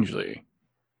 Strangely,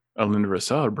 Alinda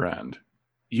Rasad brand,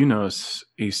 you notice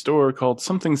a store called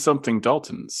Something Something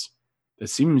Dalton's that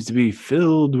seems to be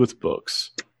filled with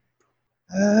books.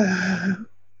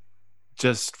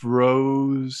 Just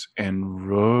rows and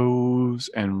rows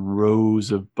and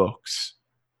rows of books.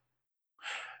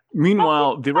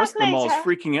 Meanwhile, the rest of the mall is later.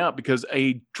 freaking out because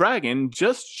a dragon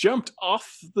just jumped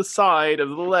off the side of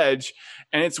the ledge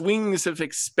and its wings have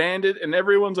expanded and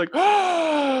everyone's like,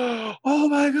 oh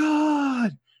my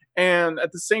God. And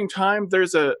at the same time,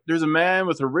 there's a man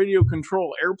with a radio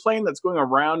control airplane that's going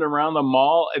around and around the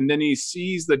mall, and then he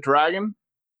sees the dragon.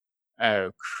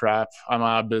 Oh crap, I'm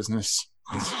out of business.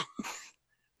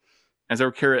 As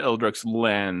Orkira Eldrux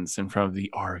lands in front of the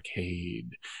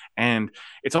arcade. And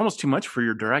it's almost too much for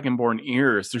your dragonborn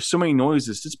ears. There's so many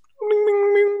noises. Just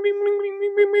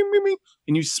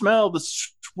and you smell the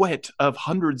sweat of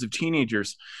hundreds of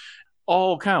teenagers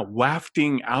all kind of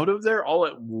wafting out of there all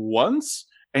at once,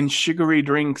 and sugary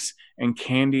drinks and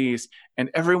candies, and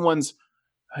everyone's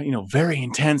very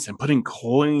intense and putting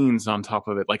coins on top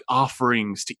of it, like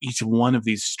offerings to each one of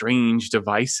these strange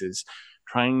devices,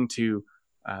 trying to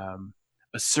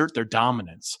assert their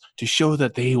dominance, to show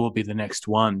that they will be the next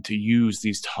one to use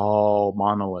these tall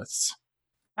monoliths.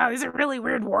 Oh, these are really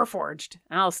weird Warforged.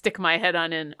 And I'll stick my head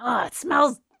on in. Oh, it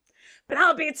smells.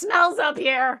 Penelope, it smells up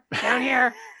here. Down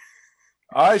here.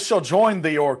 I shall join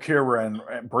the Orkira,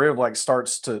 and Briv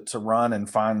starts to run and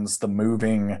finds the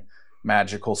moving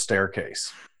magical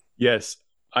staircase. Yes,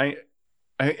 I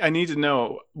need to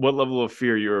know what level of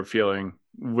fear you are feeling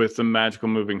with the magical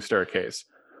moving staircase.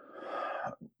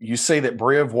 You see that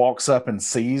Briv walks up and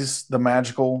sees the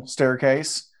magical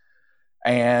staircase,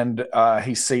 and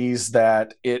he sees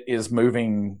that it is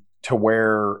moving to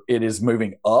where it is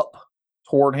moving up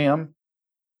toward him,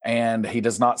 and he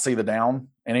does not see the down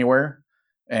anywhere.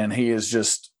 And he is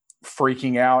just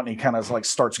freaking out, and he kind of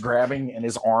starts grabbing, and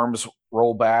his arms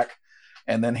roll back.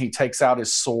 And then he takes out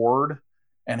his sword,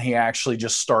 and he actually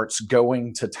just starts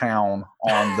going to town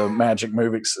on the magic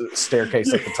moving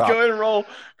staircase at the top. Go ahead and roll.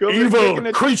 Go ahead and Evil make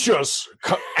an creatures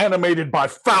animated by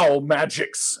foul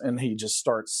magics. And he just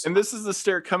starts. And this is the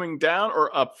stair coming down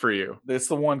or up for you? It's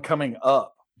the one coming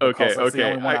up. Okay, because that's the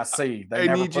okay. only one I see. They I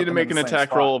never need put you to them make in an the same attack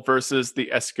spot. roll versus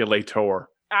the escalator.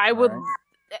 I would. Alright.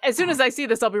 As soon as I see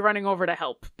this, I'll be running over to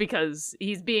help because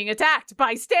he's being attacked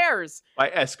by stairs. By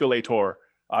escalator.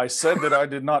 I said that I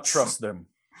did not trust them.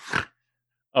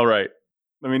 All right.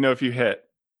 Let me know if you hit.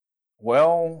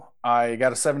 Well, I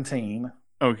got a 17.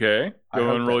 Okay. I Go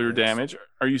hope and roll that your hits. damage.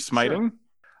 Are you smiting?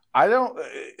 I don't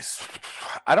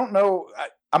know.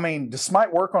 I mean, does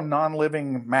smite work on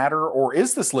non-living matter, or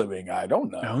is this living? I don't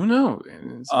know. Oh, no.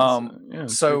 It's a good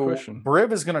So question.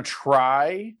 Briv is going to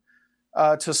try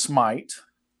to smite,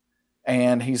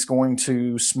 and he's going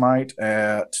to smite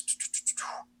at.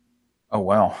 Oh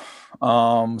wow!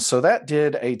 So that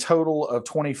did a total of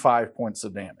 25 points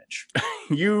of damage.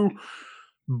 You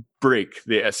break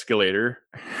the escalator,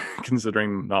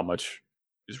 considering not much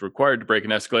is required to break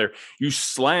an escalator. You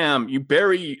slam, you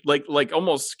bury, like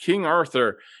almost King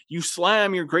Arthur, you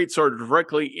slam your greatsword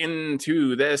directly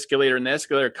into the escalator, and the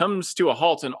escalator comes to a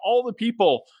halt, and all the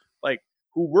people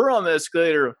who were on the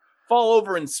escalator fall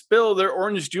over and spill their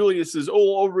orange Julius's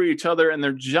all over each other and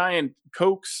their giant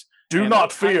cokes. Do and not all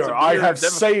kinds fear, of I weird have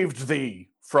saved thee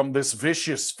from this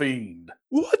vicious fiend.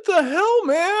 What the hell,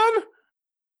 man?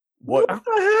 What What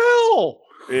the hell?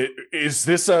 is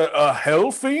this a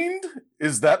hell fiend?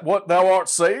 Is that what thou art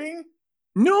saying?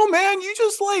 No, man, you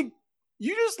just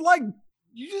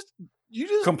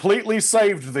Completely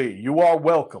saved thee. You are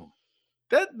welcome.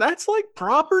 that's like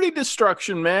property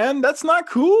destruction, man. That's not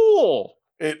cool.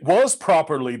 It was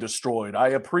properly destroyed. I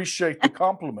appreciate the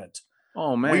compliment.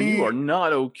 Oh man, you We are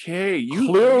not okay. You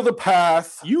Clear the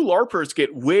path. you LARPers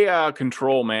get way out of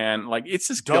control, man. Like it's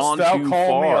just Dost gone thou too call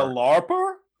far. me a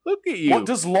LARPer? Look at you. What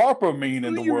does LARPer mean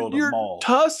in the world your of Maul?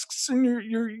 Tusks and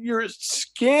your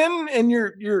skin and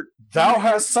your Thou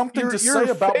hast something your to say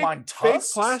about fake- my fake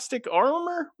tusks? plastic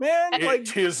armor, man.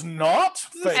 It is not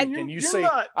fake. And And you you're say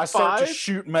not I start to 5.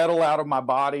 shoot metal out of my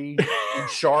body in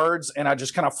shards, and I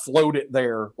just kind of float it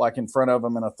there, like in front of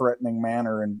him in a threatening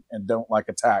manner, and don't like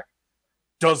attack.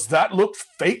 Does that look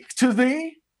fake to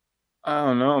thee? I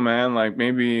don't know, man. Like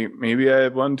maybe I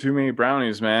had one too many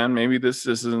brownies, man. Maybe this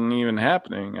isn't even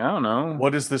happening. I don't know.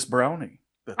 What is this brownie?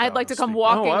 that I'd thou like to dost come speak?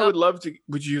 walking Oh, I up. would love to.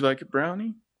 Would you like a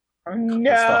brownie? Dost thou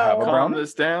have a No. Calm brownie?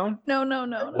 this down.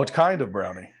 No. What kind of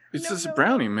brownie? It's No, just a no,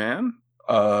 brownie, man.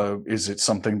 Is it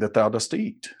something that thou dost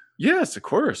eat? Yes, of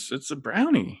course. It's a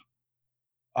brownie.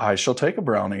 I shall take a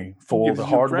brownie for gives the you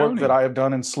hard brownie? work that I have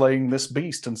done in slaying this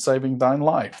beast and saving thine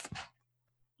life.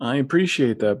 I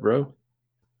appreciate that, bro.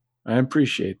 I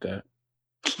appreciate that.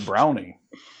 Brownie.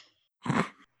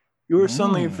 You were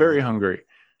suddenly Mm. very hungry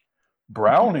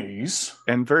Brownies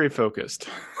and very focused.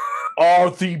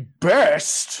 are the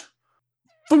best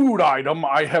food item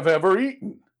I have ever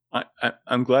eaten.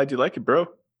 I'm glad you like it, bro.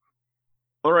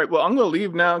 All right, well, I'm gonna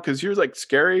leave now because you're like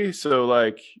scary. So,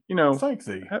 like, Thank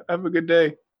thee. have a good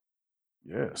day.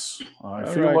 Yes, I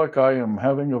All feel right. like I am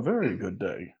having a very good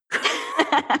day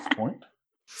at this point.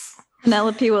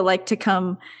 Penelope will like to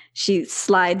come. She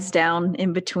slides down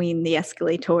in between the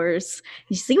escalators.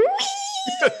 You see,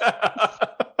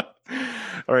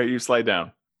 All right, you slide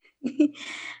down. Hey,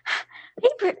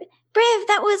 Briv,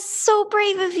 that was so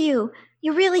brave of you.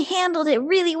 You really handled it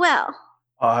really well.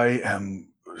 I am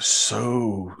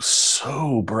so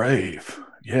brave.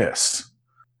 Yes.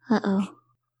 Uh-oh.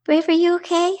 Briv, are you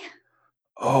okay?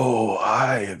 Oh,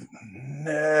 I have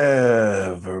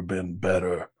never been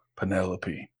better,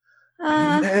 Penelope.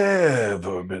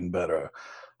 Never been better.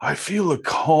 I feel a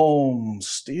calm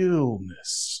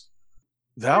stillness.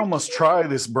 Thou must try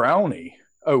this brownie.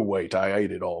 Oh, wait, I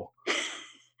ate it all.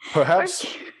 Perhaps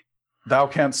thou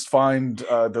canst find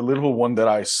the little one that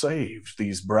I saved.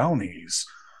 These brownies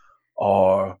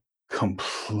are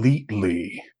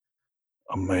completely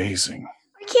amazing.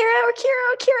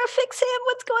 Akira, fix him.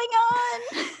 What's going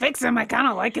on? Fix him. I kind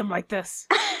of like him like this.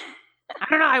 I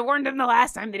don't know. I warned him the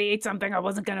last time that he ate something. I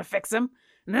wasn't going to fix him.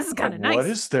 And this is kind of nice. What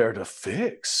is there to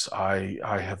fix? I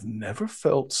have never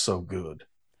felt so good.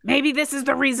 Maybe this is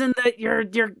the reason that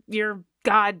your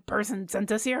god person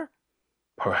sent us here.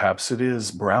 Perhaps it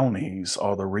is brownies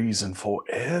are the reason for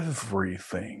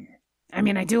everything. I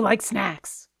mean, I do like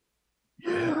snacks.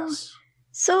 Yes.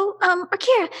 So,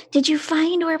 Akira, did you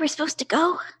find where we're supposed to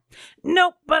go?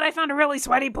 Nope, but I found a really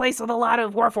sweaty place with a lot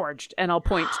of Warforged, and I'll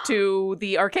point to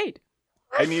the arcade.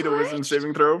 I need a wisdom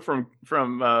saving throw from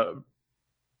Briv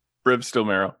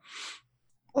Stillmarrow.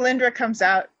 Lindra comes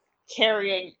out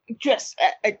carrying just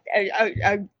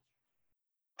a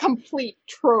complete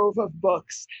trove of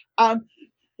books.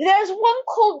 There's one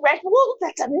called Red Wolf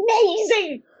that's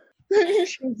amazing.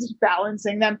 She's just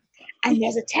balancing them. And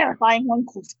there's a terrifying one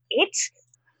called It.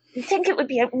 You'd think it would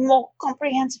be a more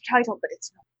comprehensive title, but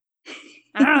it's not.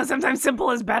 I don't know, sometimes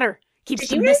simple is better. Keeps Did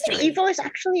the you know mystery. that evil is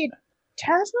actually a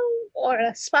turtle or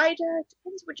a spider?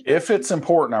 Depends which. If it's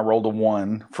important, I rolled a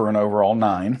 1 for an overall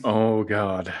 9. Oh,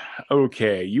 God.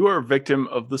 Okay, you are a victim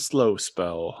of the slow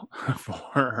spell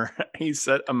for a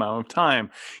set amount of time.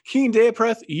 Keen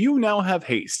Deapreth, you now have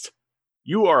haste.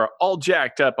 You are all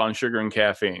jacked up on sugar and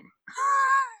caffeine.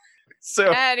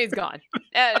 So, And he's gone.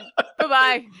 And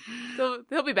goodbye.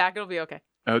 He'll be back. It'll be okay.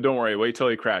 oh, don't worry. Wait till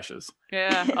he crashes.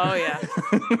 Yeah. Oh, yeah.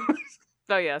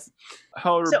 Oh, yes.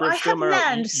 However, So Briv I have Stillmarrow,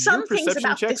 learned some your things perception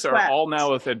about checks this are all world.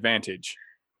 now with advantage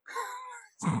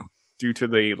due to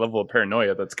the level of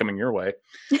paranoia that's coming your way.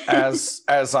 As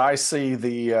I see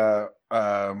the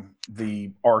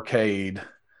arcade,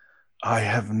 I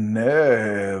have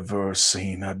never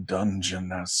seen a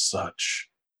dungeon as such.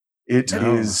 It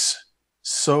No. is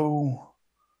so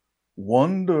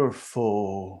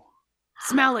wonderful.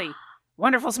 Smelly.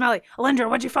 Wonderful smelly. Alindra,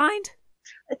 what'd you find?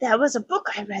 There was a book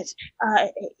I read.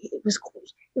 It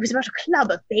was about a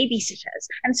club of babysitters,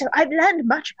 and so I've learned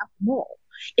much about them all.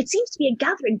 It seems to be a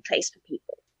gathering place for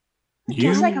people.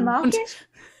 Just like a market.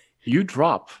 You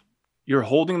drop. You're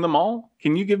holding them all?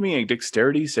 Can you give me a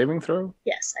dexterity saving throw?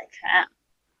 Yes, I can.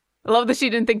 I love that she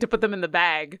didn't think to put them in the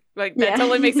bag. Like, that Yeah.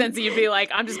 totally makes sense. You'd be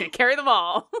like, I'm just going to carry them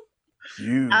all.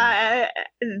 You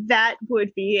That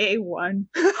would be a 1.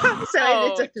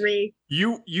 So it's a 3.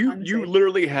 You Honestly.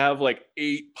 literally have like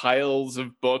 8 piles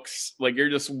of books. Like you're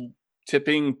just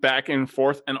tipping back and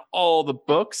forth, and all the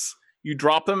books, you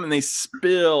drop them and they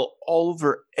spill all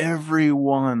over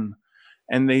everyone.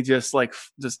 And they just like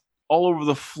just all over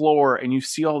the floor, and you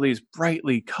see all these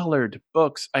brightly colored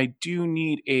books. I do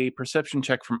need a perception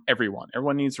check from everyone.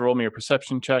 Everyone needs to roll me a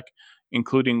perception check,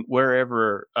 including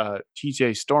wherever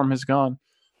TJ Storm has gone.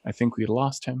 I think we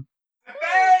lost him.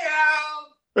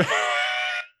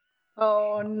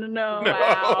 Oh no!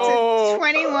 Wow.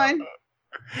 21.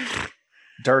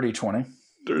 Dirty 20.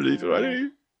 Dirty 20.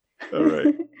 All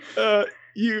right.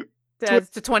 That's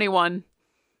to 21.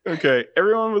 Okay,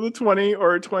 everyone with a 20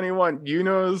 or a 21, you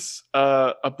knows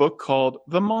a book called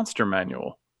The Monster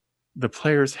Manual, The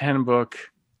Player's Handbook,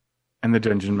 and the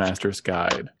Dungeon Master's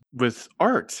Guide, with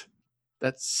art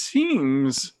that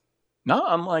seems not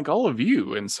unlike all of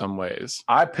you in some ways.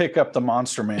 I pick up the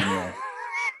monster manual.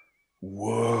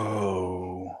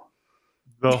 Whoa.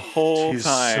 The whole Tis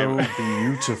time. so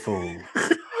beautiful.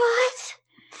 What?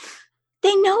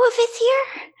 They know of it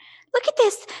here? Look at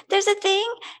this. There's a thing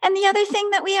and the other thing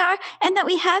that we are and that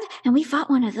we have, and we fought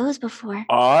one of those before.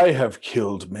 I have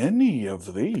killed many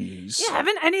of these. Yeah,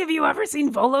 haven't any of you ever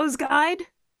seen Volo's Guide?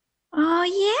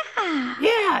 Oh,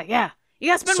 yeah. Yeah. You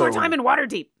gotta spend more So- time in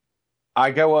Waterdeep.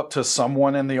 I go up to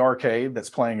someone in the arcade that's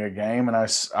playing a game, and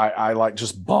I like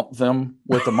just bump them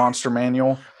with the monster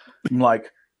manual. I'm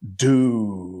like,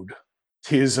 dude,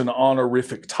 'tis an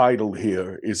honorific title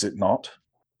here, is it not?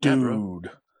 Yeah, bro.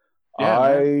 Dude, Yeah,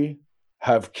 I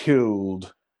have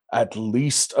killed at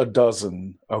least a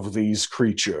dozen of these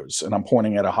creatures, and I'm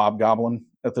pointing at a hobgoblin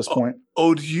at this point.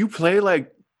 Oh, do you play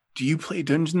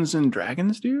Dungeons and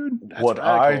Dragons, dude? That's What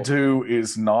I radical. do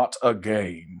is not a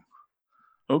game.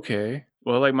 Okay.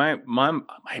 Well, like my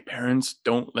parents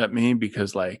don't let me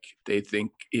because like they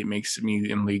think it makes me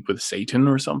in league with Satan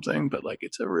or something, but like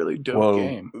it's a really dope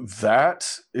game.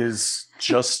 That is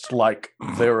just like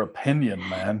their opinion,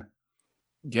 man.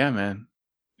 Yeah, man.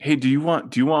 Hey, do you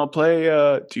want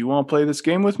to play this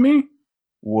game with me?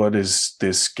 What is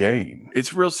this game?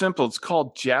 It's real simple. It's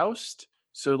called Joust.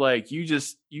 So like you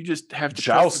just have to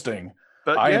Jousting.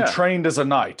 But I yeah. am trained as a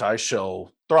knight. I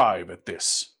shall thrive at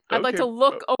this. I'd like to Okay.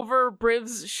 look over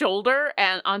Briv's shoulder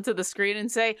and onto the screen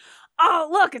and say, "Oh,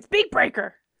 look, it's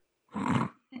Beakbreaker."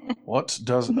 What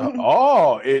does?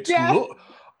 Oh, it. Yeah.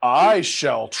 I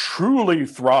shall truly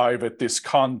thrive at this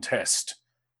contest.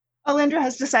 Alindra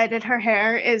has decided her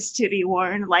hair is to be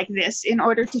worn like this in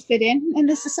order to fit in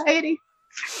this society.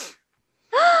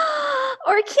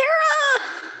 Or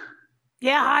Kira!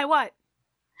 Yeah, hi, what?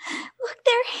 Look,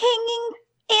 they're hanging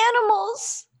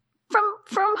animals from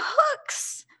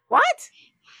hooks. What?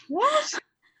 What?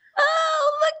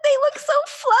 Oh, look, they look so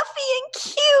fluffy and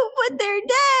cute, but they're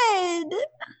dead.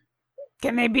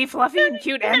 Can they be fluffy and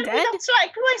cute and dead? That's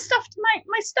like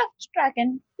my stuffed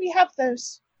dragon. We have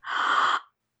those.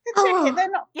 It's Oh. okay. They're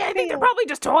not. Yeah, I think they're real. probably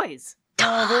just toys.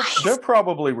 They're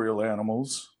probably real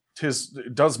animals.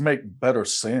 It does make better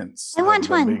sense. I want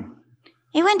than one. being-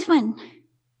 I want one.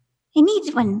 I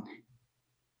need one.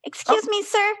 Excuse me,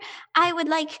 sir. I would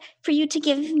like for you to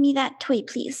give me that toy,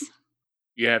 please.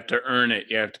 You have to earn it.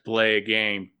 You have to play a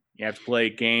game. You have to play a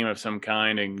game of some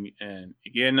kind, and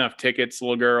you get enough tickets,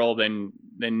 little girl, then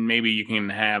maybe you can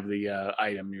have the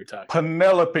item you're talking.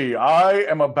 Penelope, I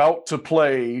am about to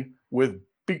play with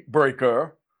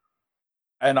Beakbreaker,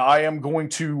 and I am going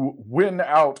to win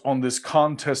out on this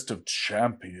contest of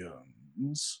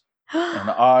champions, and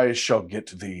I shall get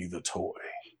thee the toy.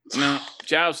 No,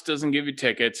 Joust doesn't give you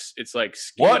tickets. It's like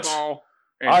skee What? ball.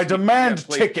 and I ski- demand yeah,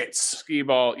 play tickets. Skee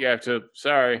ball. You have to.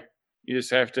 Sorry, you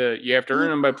just have to. You have to earn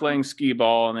them by playing skee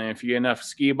ball, and then if you get enough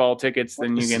skee ball tickets,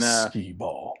 then you This can. is skee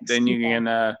ball. Then you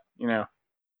can. You know.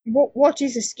 What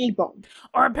is a ski ball?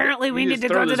 Or apparently we you need just to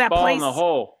throw go to this that ball place. in the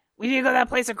hole. We need to go to that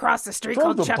place across the street Throw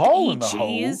called the Chuck ball E. in the hole?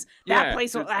 Cheese. That Yeah,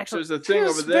 place will there's- actually. There's a thing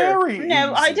Tis over there. very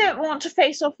No, I easy. don't want to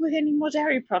face off with any more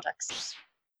dairy products.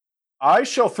 I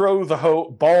shall throw the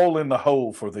ball in the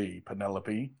hole for thee,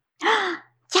 Penelope.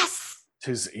 Yes.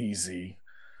 'Tis easy.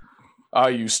 I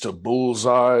used to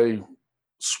bullseye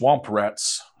swamp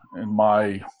rats in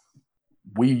my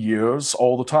wee years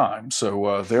all the time,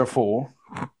 so therefore,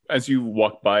 As you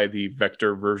walk by the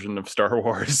vector version of Star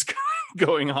Wars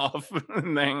going off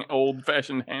in the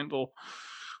old-fashioned handle.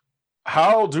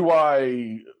 how do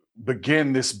I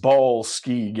begin this ball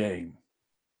ski game?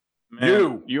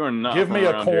 Man, you are not. Give me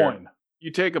a around here. coin.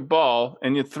 You take a ball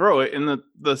and you throw it in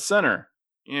the center.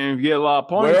 And you get a lot of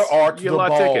points. Where art you get the a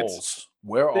lot of tickets. balls?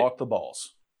 Where They- art the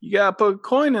balls? You gotta put a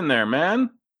coin in there,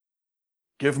 man.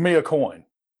 Give me a coin.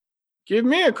 Give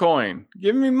me a coin.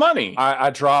 Give me money. I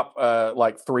drop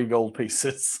like 3 gold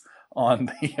pieces on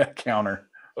the counter.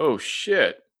 Oh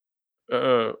shit.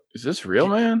 Is this real,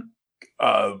 man?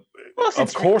 Of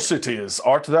course it is.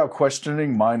 Art thou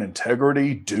questioning mine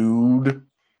integrity, dude?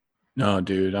 No,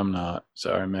 dude, I'm not.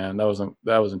 Sorry, man. That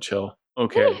wasn't chill.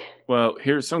 Okay. Well,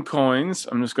 here's some coins.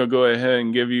 I'm just gonna go ahead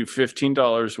and give you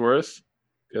 $15 worth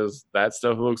because that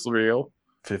stuff looks real.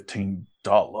 $15.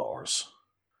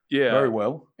 Yeah. Very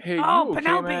well. Hey, Oh, you okay,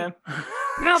 Penelope. man?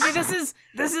 Penelope,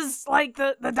 this is like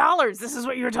the dollars. This is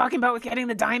what you were talking about with getting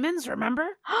the diamonds, remember?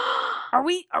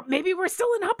 Maybe we're still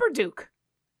in Hupperduke.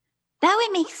 That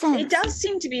would make sense. It does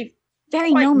seem to be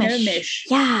Very quite gnomish. gnomish.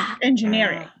 Yeah.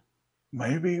 Engineering.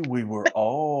 Maybe we were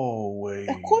always.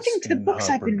 According to the in books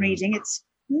I've been Hupperdook. reading, it's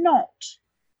not.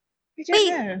 I don't Wait.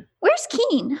 know. Where's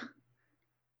Keen?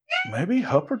 Maybe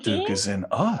Hupperduke is in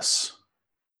us.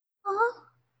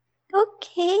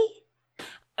 Okay.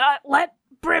 Let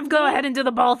Briv go ahead and do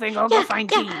the ball thing. I'll go find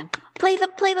Keen. Play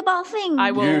the ball thing.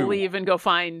 I will You. leave and go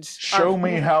find. Show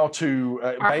me how to.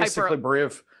 our Basically,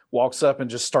 Briv walks up and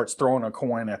just starts throwing a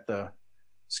coin at the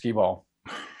skee ball.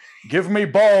 Give me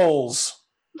balls.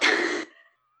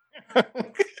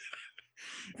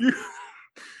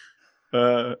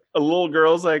 A little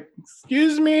girl's like,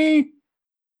 "Excuse me,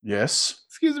 Yes.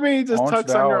 excuse me." Just Aren't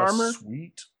tucks on your thou a armor.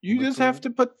 Sweet. You just little- have to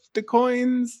put the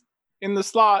coins in the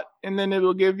slot, and then it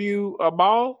will give you a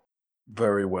ball.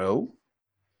 Very well.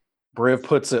 Briv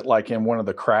puts it like in one of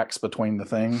the cracks between the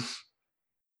things.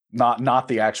 Not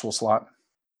the actual slot.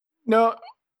 No,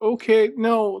 okay,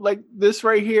 no, like this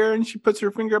right here, and she puts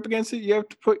her finger up against it. You have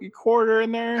to put your quarter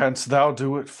in there. Canst thou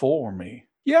do it for me?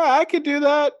 Yeah, I could do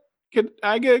that. Could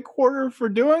I get a quarter for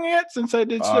doing it since I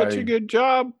did such a I- good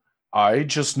job? I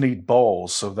just need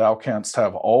balls, so thou canst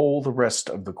have all the rest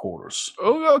of the quarters.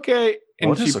 Oh, okay. And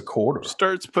What she is a quarter?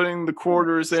 starts putting the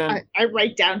quarters in, I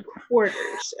write down quarters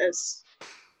as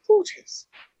quarters.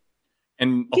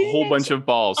 and a whole bunch of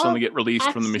balls suddenly get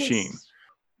released from the machine.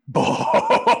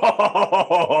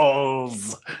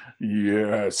 Balls.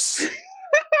 Yes.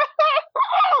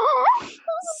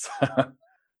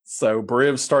 So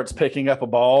Briv starts picking up a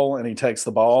ball, and he takes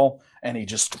the ball and he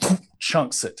just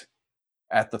chunks it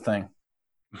at the thing.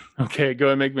 Okay, go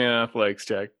ahead and make me an athletics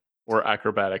check or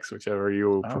acrobatics, whichever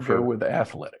you I'll prefer. go with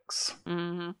athletics.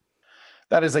 Mm-hmm.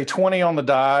 That is a 20 on the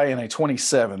die and a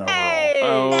 27 overall.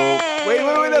 Oh,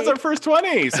 wait, that's our first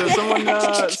 20. So someone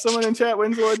in chat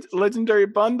wins a legendary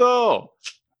bundle.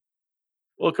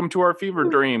 Welcome to our fever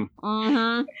dream.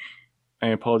 Mm-hmm. I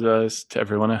apologize to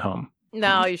everyone at home.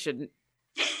 No, you shouldn't.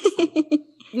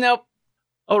 Nope.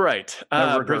 All right. No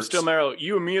Briv regrets. Stillmarrow,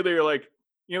 you immediately are like,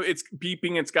 it's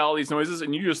beeping, it's got all these noises,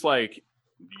 and you just like,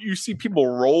 you see people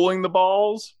rolling the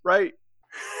balls, right?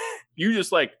 You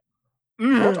just like,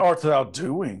 What art thou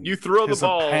doing? you throw the It's a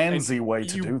ball. and pansy way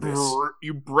to you do this.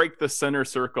 You break the center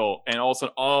circle, and all of a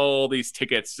sudden, all these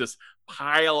tickets just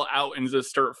pile out and just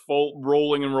start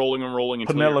rolling and rolling and rolling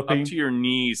until you're Penelope. up to your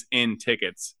knees in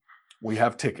tickets. We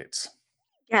have tickets.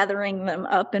 Gathering them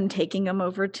up and taking them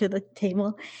over to the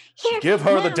table. Here. Give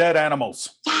her the now. dead animals.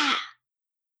 Yeah.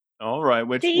 All right,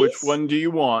 which These? one do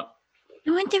you want?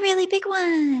 I want the really big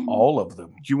one. All of them.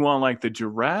 Do you want like the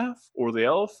giraffe or the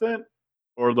elephant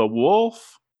or the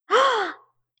wolf?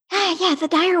 Yeah, the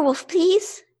dire wolf,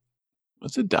 please.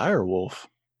 What's a dire wolf?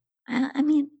 I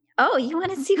mean, oh, you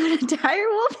want to see what a dire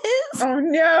wolf is? Oh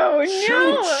no,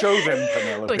 Show them,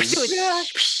 Penelope.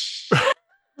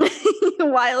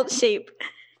 Wild shape.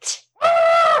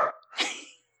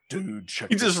 Dude, check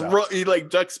He this just out. he like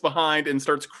ducks behind and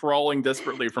starts crawling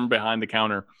desperately from behind the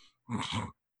counter.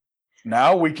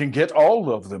 Now we can get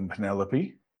all of them,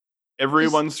 Penelope.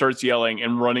 Everyone starts yelling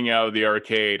and running out of the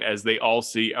arcade as they all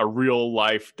see a real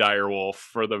life direwolf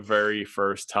for the very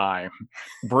first time.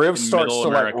 Briv In starts middle to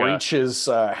like America. reach his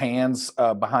hands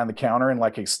behind the counter and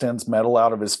like extends metal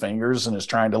out of his fingers and is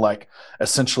trying to like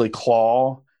essentially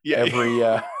claw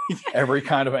every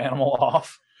kind of animal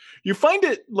off. You find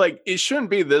it like it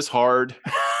shouldn't be this hard.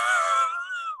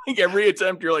 Like every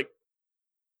attempt, you're like,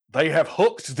 They have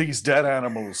hooked these dead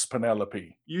animals,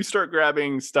 Penelope. you start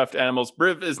grabbing stuffed animals.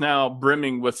 Briv is now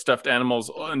brimming with stuffed animals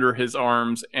under his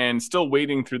arms and still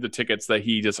wading through the tickets that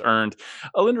he just earned.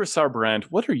 Alindra Sarbrand,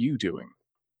 what are you doing?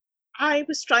 I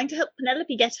was trying to help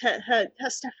Penelope get her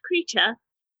stuffed creature,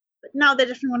 but now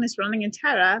that everyone is running in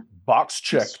terror, Box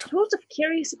I'm checked. sort of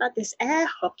curious about this air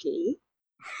hockey.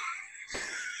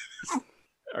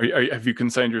 Have you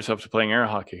consigned yourself to playing air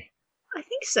hockey? I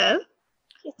think so.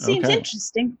 It seems Okay.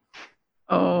 interesting.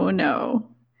 Oh no.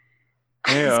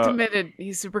 Hey, He's committed.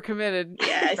 He's super committed.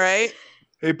 Yes. Right?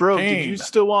 hey, bro, did you Kane.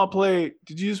 still want to play?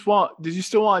 Did you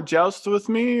still want to joust with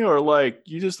me, or like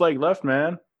you just like left,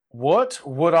 man? What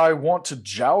would I want to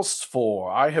joust for?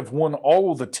 I have won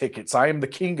all the tickets. I am the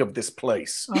king of this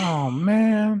place. Oh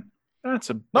man, that's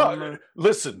a No, bummer.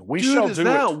 listen, we Dude, shall is do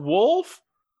that it. a wolf?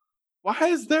 Why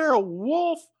is there a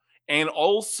wolf and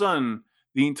all of a sudden,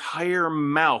 the entire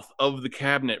mouth of the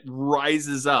cabinet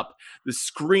rises up. The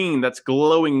screen that's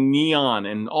glowing neon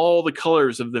and all the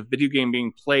colors of the video game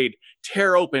being played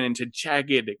tear open into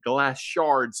jagged glass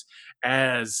shards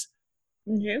as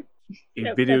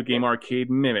a video game arcade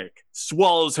mimic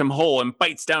swallows him whole and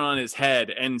bites down on his head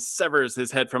and severs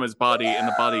his head from his body, and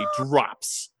the body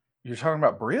drops. You're talking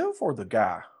about Briv or the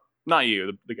guy? Not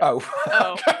you, the guy.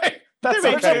 Oh. Okay. That's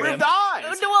They okay. make Briv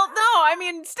dies. Well, no, I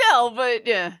mean, still, but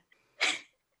yeah.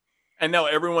 And now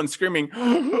everyone's screaming.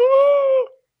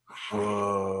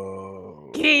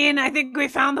 Whoa. Keen, I think we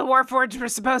found the Warforged we're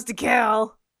supposed to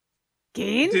kill.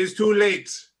 Keen? It is too late.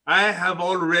 I have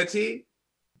already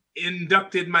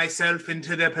inducted myself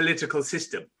into their political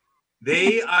system.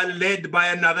 They are led by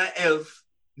another elf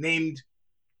named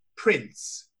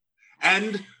Prince.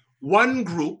 And one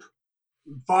group,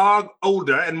 far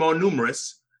older and more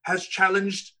numerous, has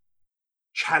challenged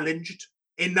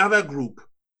another group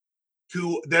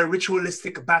to their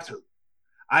ritualistic battle.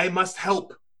 I must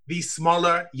help the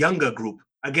smaller, younger group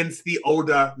against the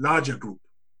older, larger group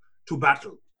to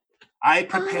battle. I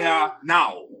prepare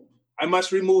now. I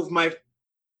must remove my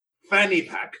fanny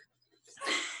pack.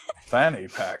 Fanny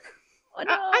pack. Oh,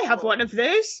 no. I have one of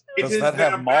those. Does that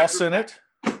have moss in it?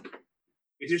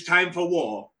 It is time for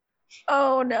war.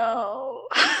 Oh no.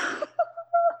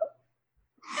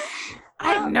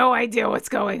 I have no idea what's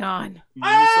going on.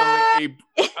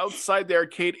 Outside the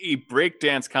arcade, a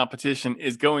breakdance competition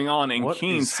is going on, and What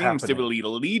Keen is seems to happening? be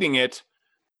leading it.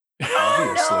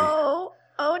 Obviously. No.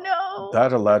 Oh no.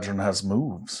 That Eladrin has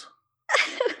moves.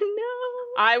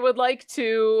 No. I would like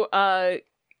to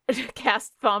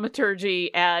cast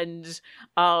thaumaturgy and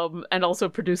also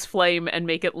produce flame and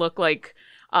make it look like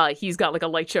he's got like a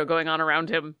light show going on around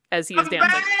him as he is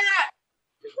dancing.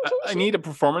 I need a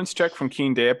performance check from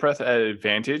Keen Deapreth at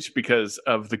advantage because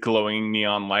of the glowing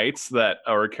neon lights that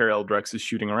our Carol Drex is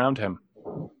shooting around him.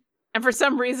 And for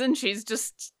some reason, she's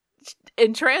just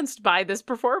entranced by this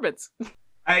performance.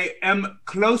 I am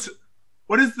close.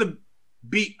 What is the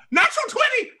B? Natural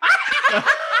 20!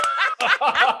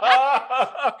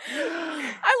 I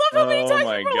love how many Oh times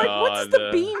my people are like, what's God. the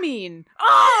B mean?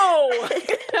 Oh!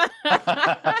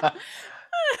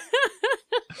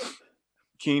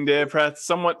 Keen Deapreth,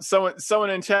 someone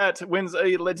in chat wins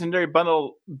a legendary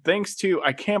bundle thanks to,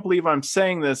 I can't believe I'm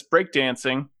saying this,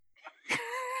 breakdancing.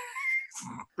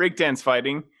 Breakdance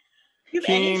fighting. You have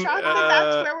any Keen, shot that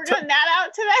that's where we're doing that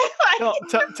out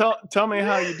today? Tell me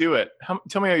how you do it.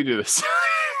 Tell me how you do this.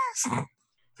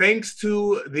 Thanks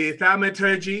to the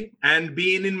thaumaturgy and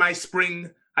being in my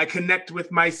spring, I connect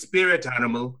with my spirit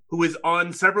animal, who is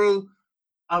on several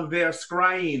of their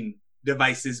scrying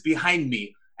devices behind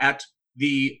me at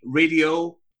the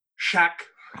radio shack,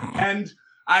 and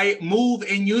I move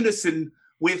in unison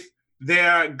with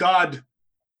their god,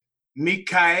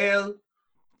 Mikhail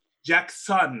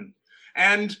Jackson,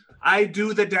 and I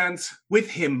do the dance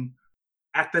with him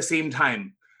at the same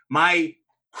time. My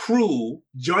crew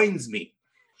joins me.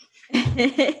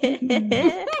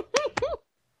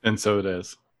 And so it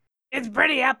is. It's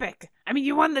pretty epic. I mean,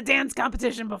 you won the dance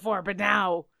competition before, but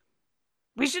now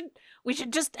we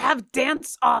should just have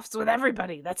dance offs with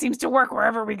everybody. That seems to work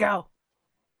wherever we go.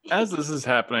 As this is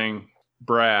happening,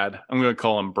 Brad, I'm going to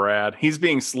call him Brad. He's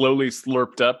being slowly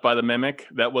slurped up by the mimic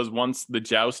that was once the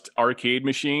Joust arcade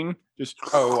machine. Just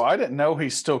Oh, I didn't know he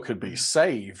still could be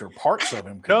saved, or parts of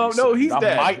him could no, be no, saved. he's I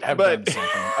dead. might have but done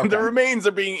something. the Okay. remains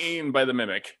are being eaten by the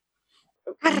mimic.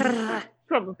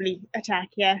 Probably attack,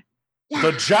 yeah.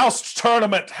 The Joust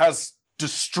tournament has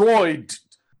destroyed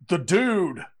the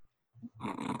dude.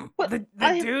 The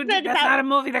I dude, read that's about- not a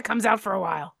movie that comes out for a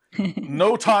while.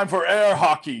 No time for air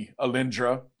hockey,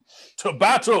 Alindra. To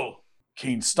battle!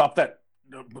 Keen, stop that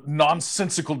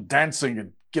nonsensical dancing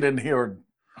and get in here.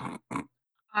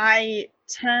 I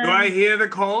turn. Do I hear the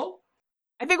call?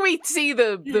 I think we see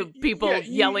the people Yeah,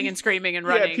 yelling and screaming and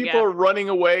running. Yeah, people are running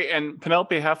away. And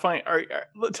Penelope, have fun.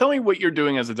 Tell me what you're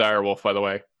doing as a direwolf, by the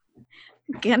way.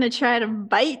 Gonna try to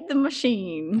bite the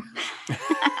machine.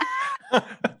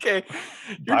 Okay,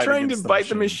 you're Bite trying to against the bite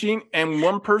the machine. machine, and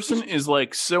one person is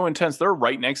like so intense. They're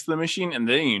right next to the machine, and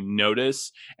they didn't even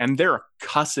notice. And they're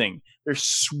cussing, they're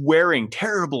swearing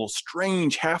terrible,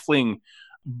 strange halfling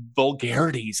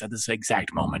vulgarities at this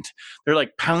exact moment. They're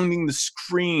like pounding the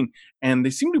screen, and they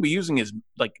seem to be using as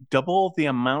like double the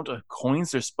amount of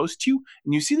coins they're supposed to.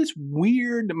 And you see this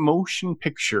weird motion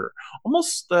picture,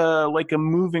 almost like a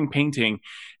moving painting,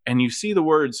 and you see the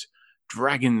words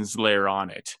 "Dragon's Lair" on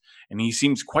it. And he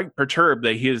seems quite perturbed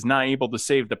that he is not able to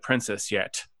save the princess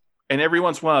yet. And every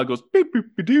once in a while it goes beep, beep,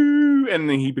 beep, doo, and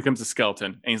then he becomes a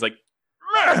skeleton. And he's like,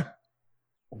 "Meh!"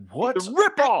 What? The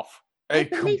ripoff! I A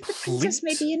believe the princess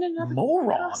may be in complete another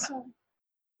moron. castle.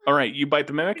 All right, you bite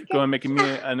the mimic. Go ahead and make me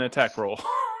an attack roll.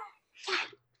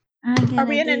 Are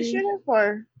we in initiative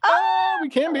or? We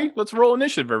can be. Let's roll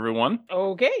initiative, everyone.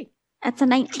 Okay. That's a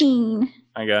 19.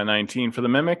 I got a 19 for the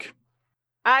mimic.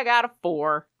 I got a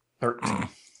 4. 13.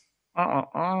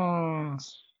 Are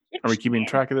we keeping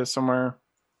track of this somewhere?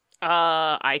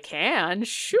 I can,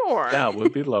 sure. That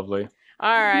would be lovely. All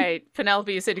right,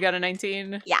 Penelope, you said you got a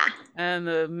 19, Yeah. and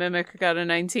the mimic got a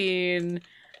 19.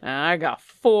 I got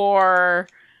 4.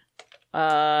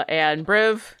 And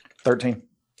Briv 13.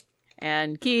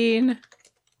 and Keen.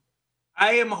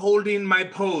 I am holding my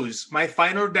pose, my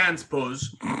final dance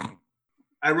pose.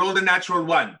 I rolled a natural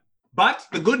 1. But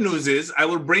the good news is I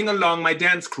will bring along my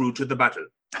dance crew to the battle.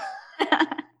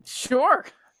 Sure.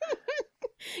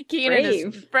 Keen and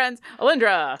his friends.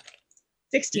 Alindra.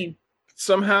 16.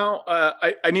 Somehow,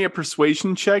 I need a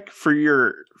persuasion check for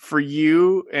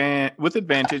you and with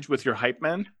advantage with your hype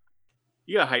man.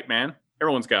 You got a hype man.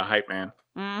 Everyone's got a hype man.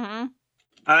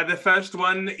 Mm-hmm. The first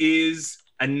one is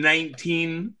a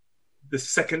 19. The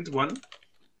second one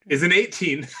is an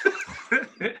 18.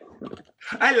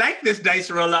 I like this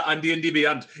dice roller on D&D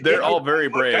Beyond. They're all very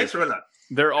brave. Dice roller.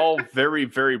 They're all very,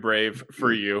 very brave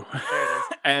for you.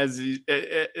 As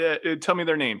tell me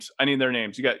their names. I need their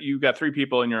names. You got 3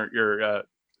 people in your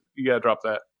you gotta drop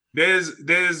that. There's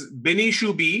Benny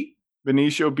Shubi.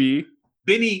 Benicio B.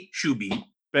 Benny Shubi.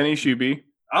 Benny Shubi.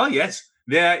 Oh yes.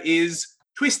 There is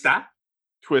Twista.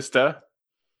 Twista.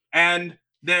 And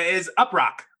there is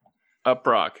Uprock.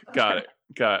 Uprock. Got it.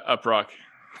 Uprock.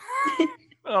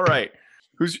 All right.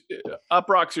 Who's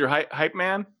Uprock's your hype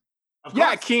man?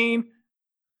 Yeah, Keen.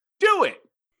 Do it.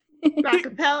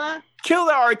 Rockapella. Kill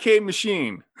the arcade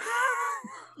machine.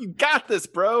 You got this,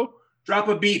 bro. Drop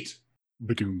a beat.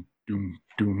 Ba-doom, doom,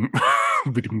 doom.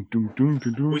 Ba-doom, doom, doom,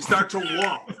 doom, doom. We start to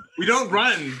walk. We don't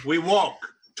run. We walk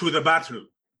to the battle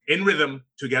in rhythm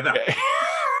together. Okay.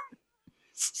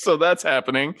 So that's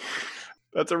happening.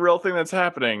 That's a real thing that's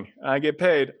happening. I get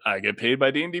paid. I get paid by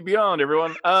D&D Beyond,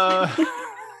 everyone.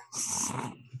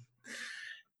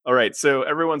 All right, so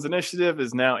everyone's initiative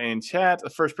is now in chat.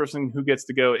 The first person who gets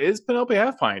to go is Penelope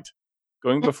Halfpint,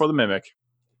 going before the mimic.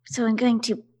 So I'm going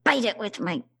to bite it with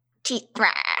my teeth.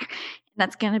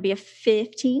 That's going to be a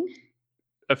 15.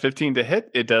 A 15 to hit.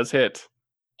 It does hit.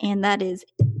 And that is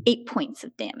 8 points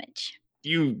of damage.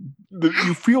 You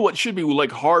feel what should be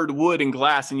like hard wood and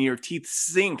glass, and your teeth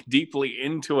sink deeply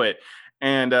into it.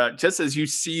 And just as you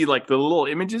see, like the little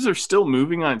images are still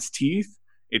moving on its teeth.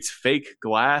 It's fake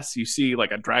glass. You see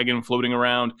like a dragon floating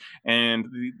around, and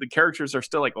the characters are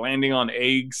still like landing on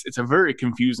eggs. It's a very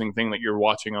confusing thing that you're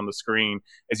watching on the screen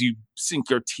as you sink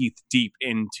your teeth deep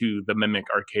into the Mimic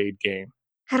arcade game.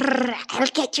 I'll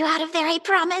get you out of there, I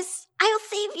promise. I'll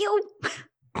save you.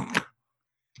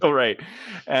 All right.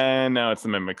 And now it's the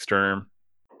Mimic's turn.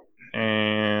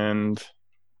 And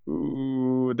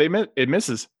it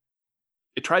misses.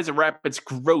 It tries to wrap its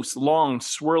gross, long,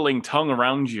 swirling tongue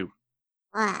around you.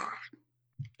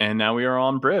 And now we are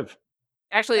on Briv.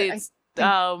 Actually, it's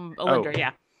Alindra,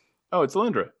 yeah. Oh, it's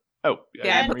Alindra. Oh,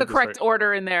 yeah. I put the correct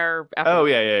order in there. Oh,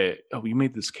 yeah. Oh, you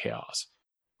made this chaos.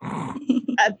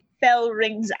 A bell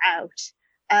rings out.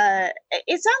 It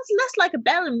sounds less like a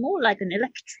bell and more like an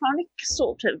electronic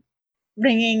sort of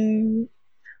ringing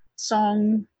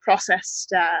song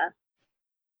processed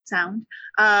sound.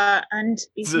 And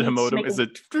is it a modem? Is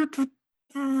it?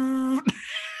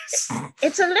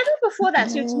 It's a little before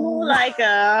that, so it's more like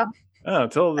a. Oh,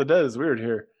 Till of the Dead is weird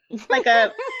here. Like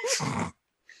a.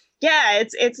 Yeah,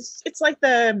 it's like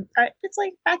the it's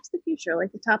like Back to the Future,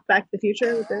 like the top Back to the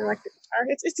Future with the electric guitar.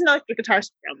 It's an electric guitar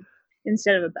strum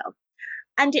instead of a bell,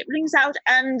 and it rings out,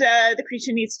 and the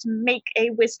creature needs to make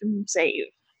a wisdom save.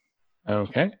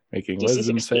 Okay, making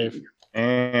wisdom save,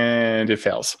 and it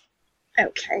fails.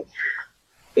 Okay.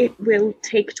 It will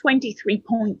take 23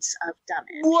 points of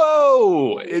damage.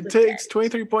 Whoa! It takes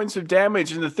 23 points of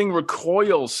damage, and the thing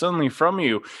recoils suddenly from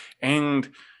you.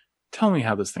 And tell me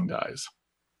how this thing dies.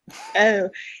 Oh,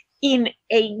 in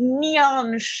a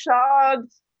neon shard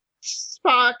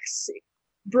sparks,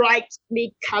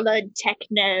 brightly colored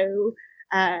techno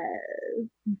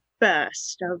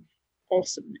burst of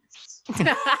awesomeness.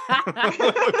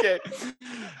 Okay.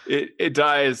 It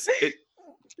dies.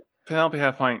 Penelope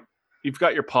Halfpint, you've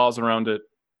got your paws around it.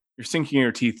 You're sinking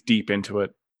your teeth deep into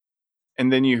it.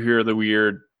 And then you hear the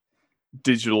weird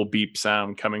digital beep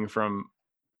sound coming from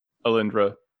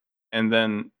Alindra. And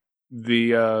then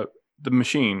the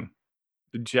machine,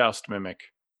 the Joust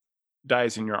Mimic,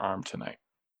 dies in your arm tonight.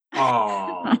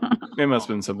 Oh. It must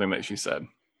have been something that she said.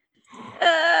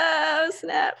 Oh,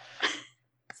 snap.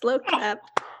 Slow clap.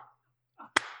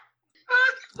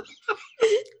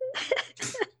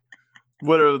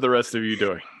 What are the rest of you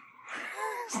doing?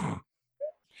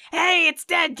 Hey, it's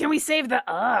dead. Can we save the?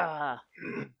 Yeah,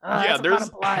 that's a there's pot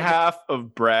of blood. half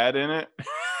of Brad in it.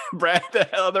 Brad,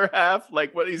 the other half,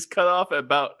 like what he's cut off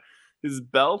about his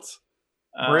belt.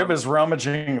 Briv is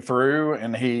rummaging through,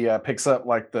 and he picks up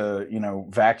like the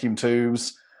vacuum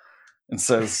tubes, and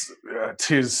says,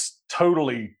 "'Tis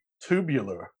totally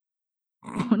tubular,"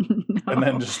 Oh, no. and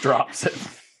then just drops it.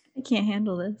 I can't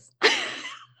handle this.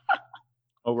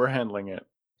 Oh, we're handling it.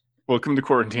 Welcome to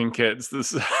quarantine, kids.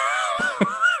 This is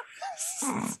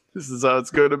this is how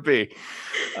it's going to be.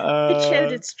 It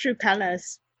showed its true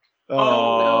colors.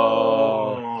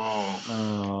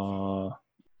 Oh,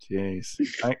 jeez.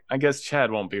 I guess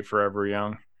Chad won't be forever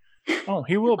young. Oh,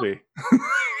 he will be.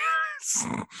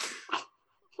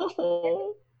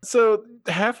 So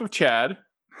half of Chad,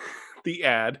 the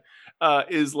ad,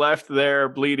 is left there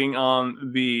bleeding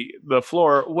on the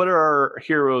floor. What are our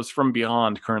heroes from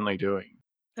beyond currently doing?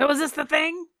 So is this the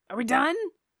thing? Are we done?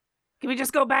 Can we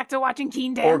just go back to watching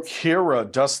Keen Or dance?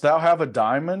 Kira, dost thou have a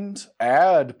diamond?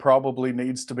 Ad probably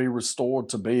needs to be restored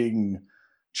to being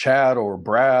Chad or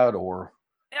Brad or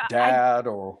Dad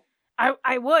or.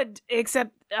 I would,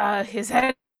 except his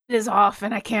head is off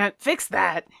and I can't fix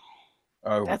that.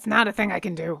 Oh, That's not a thing I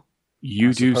can do.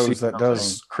 You do see suppose that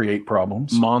does create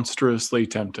problems. monstrously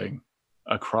tempting.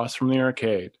 Across from the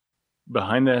arcade,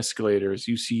 behind the escalators,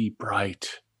 you see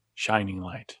bright, shining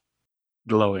light,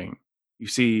 glowing. You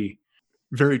see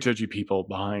very judgy people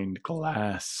behind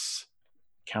glass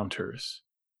counters.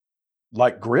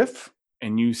 Like Griff?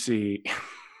 And you see,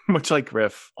 much like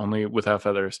Griff, only without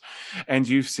feathers, and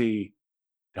you see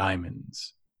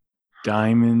diamonds.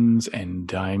 Diamonds and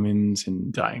diamonds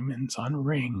and diamonds on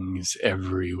rings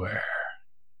everywhere.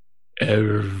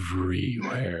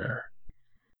 Everywhere.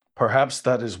 Perhaps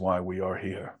that is why we are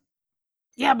here.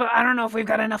 Yeah, but I don't know if we've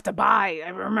got enough to buy. I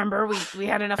remember we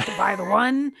had enough to buy the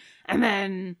one, and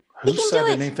then Who can said do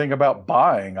it. anything about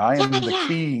buying? I am Yeah, the yeah.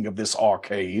 king of this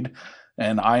arcade,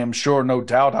 and I am sure, no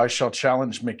doubt, I shall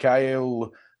challenge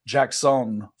Mikhail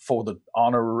Jackson for the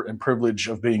honor and privilege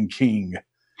of being king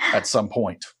at some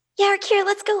point. Yeah, Kira,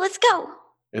 let's go. Let's go.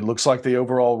 It looks like the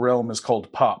overall realm is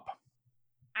called Pop.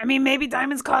 I mean maybe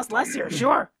diamonds cost less here.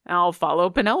 Sure, I'll follow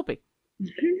Penelope.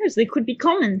 Who knows? They could be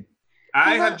common.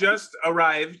 I have just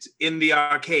arrived in the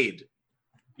arcade.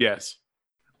 Yes.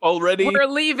 Already, We're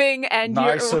leaving, and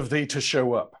Nice you're of thee to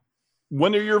show up.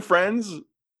 one of your friends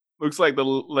looks like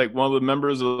one of the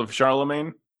members of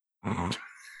Charlemagne.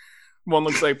 One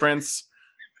looks like Prince.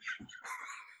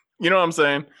 You know what I'm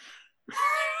saying?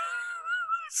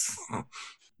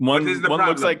 One is the looks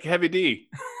problem? like Heavy D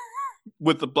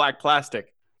with the black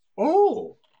plastic.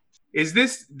 Oh, is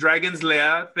this Dragon's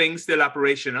Lair thing still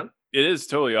operational? It is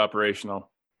totally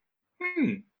operational.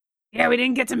 yeah, we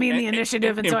didn't get to meet in the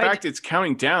initiative, and In so fact, it's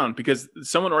counting down because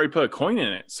someone already put a coin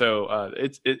in it, so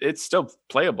it's still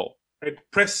playable. I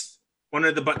pressed one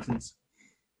of the buttons.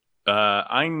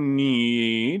 I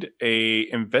need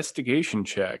a investigation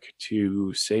check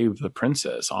to save the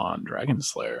princess on Dragon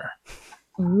Slayer.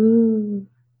 Ooh.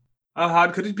 How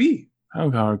hard could it be? How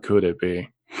hard could it be?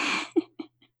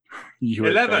 You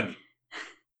would 11. think.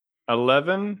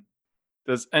 11?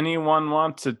 Does anyone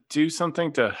want to do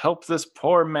something to help this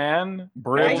poor man?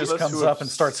 Briv All just of us comes who up have and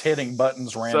starts hitting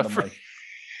buttons randomly. suffered-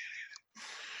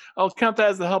 I'll count that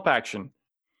as the help action.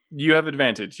 You have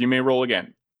advantage. You may roll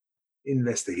again.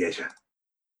 Investigation.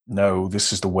 No,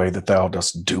 this is the way that thou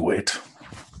dost do it.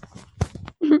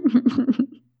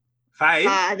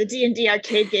 5. The D&D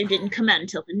arcade game didn't come out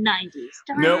until the 90s.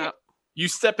 Darn No, it. you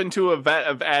step into a vat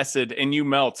of acid and you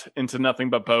melt into nothing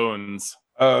but bones.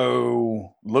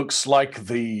 Oh, looks like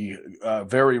the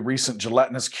very recent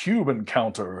gelatinous cube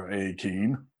encounter,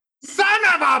 Keen? Son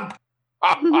of a...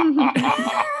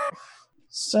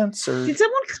 Censored. Did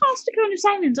someone cast a cone of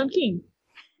silence on King?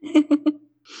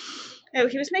 Oh,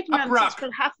 he was making Uprock.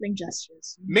 ancestral halfling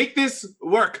gestures. Make this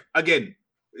work again.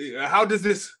 How does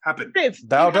this happen? Briv,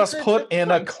 Thou you have dost the- put the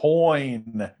in a point.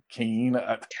 coin, Keen.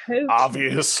 Totally.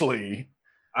 Obviously.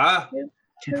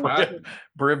 Totally.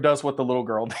 Briv does what the little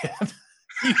girl did.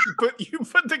 you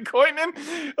put the coin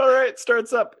in. All right,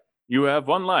 starts up. You have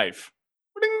 1 life.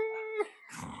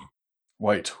 Ding.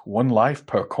 Wait, 1 life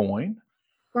per coin?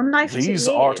 One life These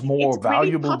to live. aren't more It's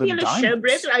valuable than really popular show,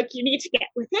 diamonds. Briv, like you need to get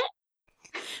with it.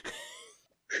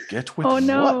 Get with Oh,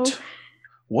 no. what?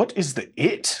 What is the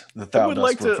it that I thou would dost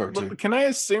like refer to. to? Can I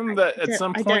assume that at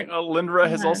some I point don't Alindra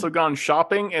has know. also gone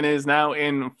shopping and is now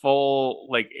in full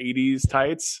 80s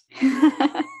tights?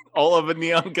 all of a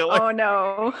neon color. Oh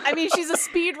no. I mean, she's a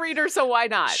speed reader, so why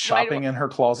not? Shopping in her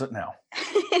closet now.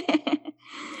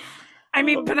 I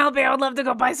mean, Penelope, I would love to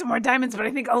go buy some more diamonds, but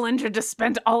I think Alindra just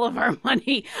spent all of our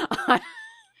money on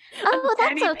Oh, that's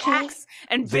fanny okay. packs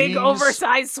and big These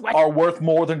oversized sweaters. Are worth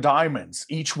more than diamonds.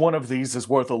 Each one of these is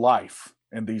worth a life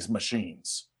in these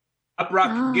machines. Uprock,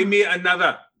 Oh. give me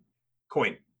another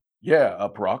coin. Yeah,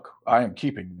 Uprock. I am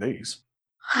keeping these.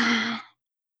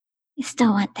 You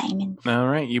still want diamonds. All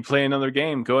right, you play another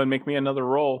game. Go and make me another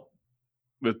roll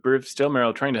with Briv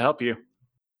Stillmarrow trying to help you.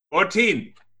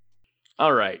 14.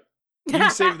 All right. You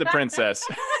save the princess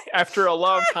after a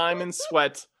lot of time and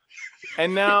sweat.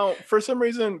 And now, for some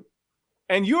reason,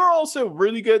 and you're also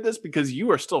really good at this because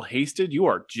you are still hasted. You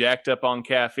are jacked up on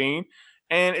caffeine.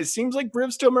 And it seems like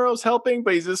Briv Stillmarrow's helping,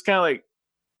 but he's just kind of like,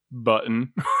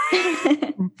 button,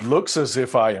 Looks as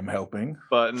if I am helping.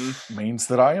 button. Means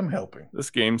that I am helping.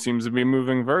 This game seems to be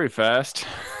moving very fast.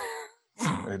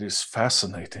 It is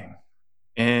fascinating.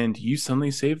 And you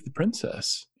suddenly save the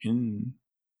princess in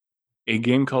a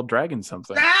game called Dragon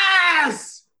Something.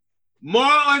 Yes! More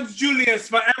on Julius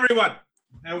for everyone.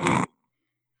 And we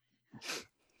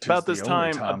About this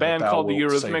time, a band called the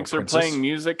Eurythmics are playing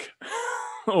music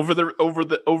over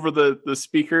the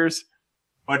speakers.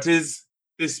 What is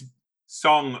this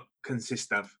song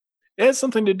consist of? It has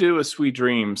something to do with sweet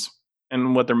dreams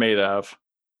and what they're made of.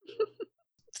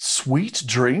 Sweet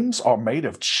dreams are made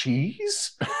of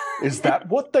cheese? Is that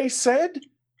what they said?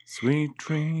 Sweet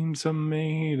dreams are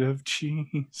made of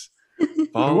cheese. Who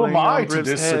Falling am I on to Briv's head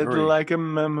disagree? like a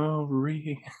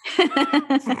memory.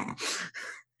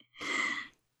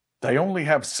 They only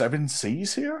have 7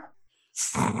 C's here?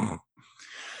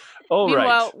 All right.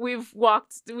 Meanwhile, we've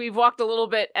walked a little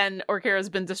bit, and Orkira's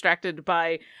been distracted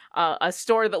by a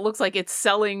store that looks like it's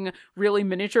selling really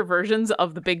miniature versions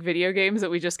of the big video games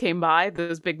that we just came by,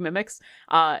 those big mimics.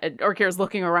 And Orkira's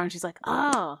looking around. She's like,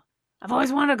 "Oh, I've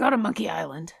always wanted to go to Monkey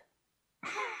Island."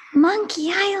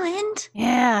 Monkey Island?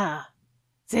 Yeah,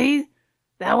 see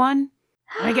that one?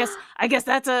 I guess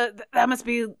that must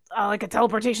be like a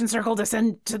teleportation circle to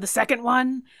send to the second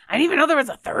one. I didn't even know there was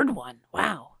a third one.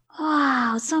 Wow.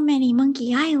 Wow, so many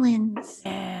Monkey Islands.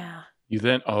 Yeah. You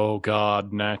then, oh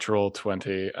God, natural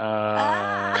 20.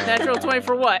 Natural 20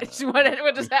 for what?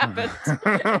 What just happened?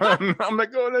 I'm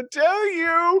not going to tell you.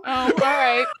 Oh, all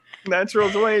right. Natural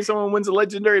 20, someone wins a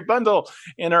legendary bundle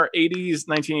in our 80s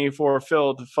 1984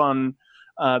 filled fun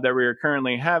that we are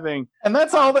currently having. And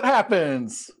that's all that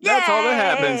happens. That's all that Yay!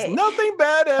 happens. Nothing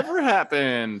bad ever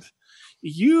happened.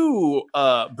 You,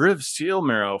 Briv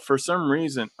Steelmarrow, for some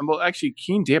reason, well, actually,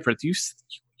 Keen Dapper,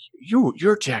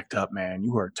 you're jacked up, man.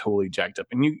 You are totally jacked up,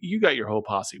 and you got your whole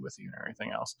posse with you and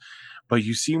everything else. But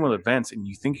you see one of the vents, and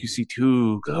you think you see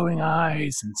 2 glowing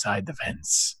eyes inside the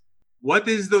vents. What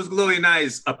is those glowing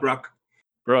eyes, Uprock?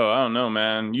 Bro, I don't know,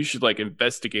 man. You should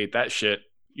investigate that shit.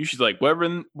 You should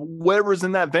whatever's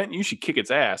in that vent, you should kick its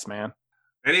ass, man.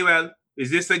 Very well. Is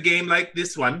this a game like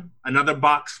this one? Another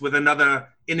box with another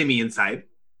enemy inside?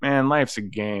 Man, life's a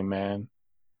game, man.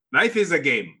 Life is a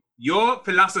game. Your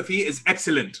philosophy is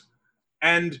excellent.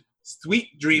 And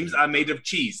sweet dreams are made of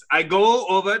cheese. I go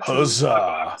over to Huzzah. the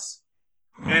box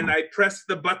and I press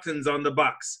the buttons on the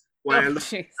box while I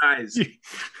look at jeez. eyes.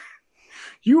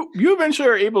 You eventually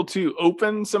are able to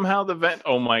open somehow the vent.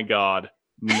 Oh my God.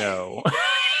 No.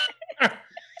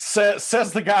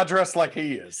 Says the guy dressed like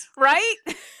he is. Right?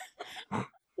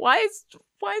 Why is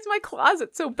my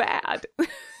closet so bad?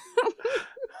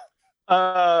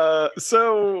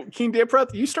 So King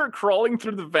Depreth, you start crawling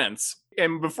through the vents,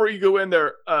 and before you go in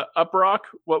there, Uprock,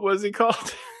 what was he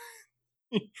called?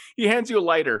 He hands you a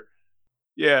lighter.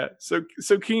 Yeah, so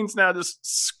Keen's now just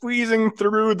squeezing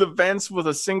through the vents with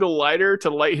a single lighter to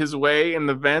light his way in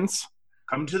the vents.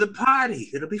 Come to the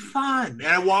party. It'll be fun. And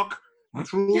I walk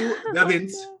through the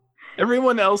vents.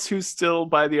 Everyone else who's still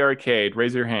by the arcade,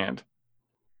 raise your hand.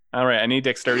 All right, I need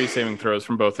dexterity saving throws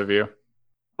from both of you.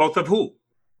 Both of who?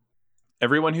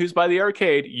 Everyone who's by the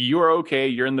arcade, you're okay.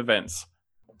 You're in the vents.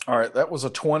 All right, that was a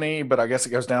 20, but I guess it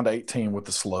goes down to 18 with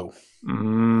the slow.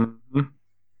 Mm-hmm.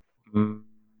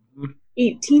 Mm-hmm.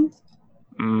 18th.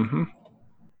 Mm-hmm.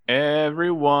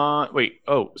 Everyone. Wait.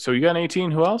 Oh, so you got an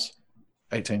 18. Who else?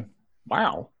 18.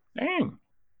 Wow. Dang.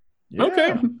 Yeah.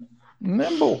 Okay.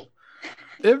 Nimble.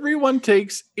 Everyone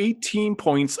takes 18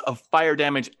 points of fire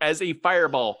damage as a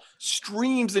fireball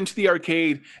streams into the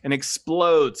arcade and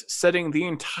explodes, setting the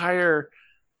entire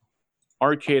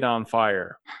arcade on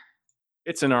fire.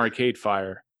 It's an arcade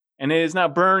fire, and it is now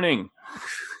burning.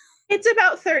 It's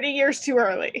about 30 years too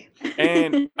early.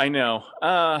 And I know.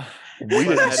 We Go ahead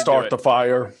didn't and start do the it.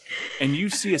 fire. And you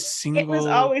see a It was single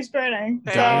always burning.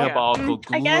 There you go. diabolical,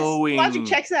 I guess glowing, logic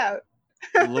checks out.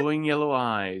 glowing yellow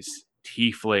eyes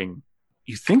tiefling.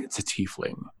 You think it's a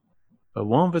tiefling, but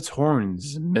one of its horns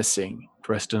is missing,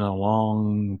 dressed in a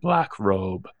long black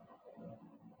robe.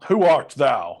 Who art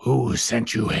thou? Who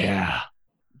sent you here?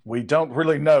 We don't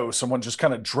really know. Someone just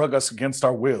kind of drug us against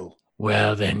our will.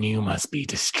 Well, then you must be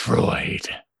destroyed.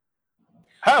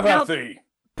 Have Well- at thee.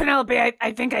 Penelope,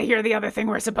 I think I hear the other thing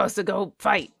we're supposed to go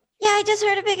fight. Yeah, I just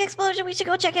heard a big explosion. We should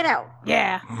go check it out.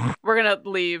 Yeah. We're gonna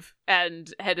leave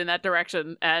and head in that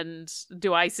direction. And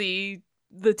do I see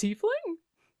the tiefling?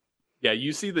 Yeah,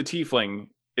 you see the tiefling.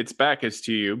 Its back is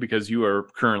to you because you are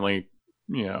currently,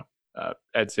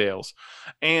 at sales.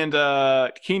 And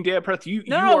Keen Dayapreth, you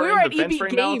No, are we were in at the fence EB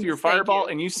right now with your Games, thank fireball, you.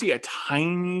 and you see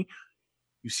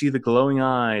you see the glowing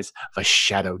eyes of a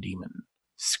shadow demon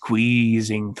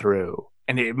squeezing through.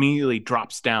 And it immediately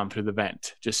drops down through the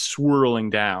vent, just swirling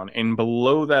down. And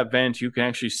below that vent, you can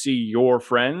actually see your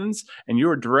friends, and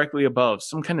you're directly above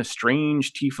some kind of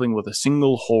strange tiefling with a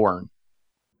single horn.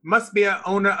 Must be a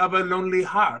owner of a lonely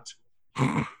heart.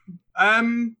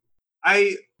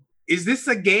 Is this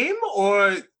a game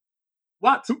or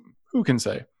what? Who can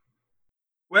say?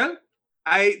 Well,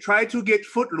 I try to get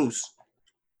footloose.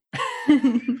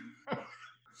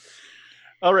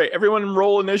 All right, everyone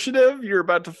roll initiative. You're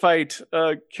about to fight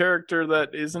a character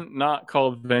that isn't not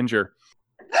called Venger.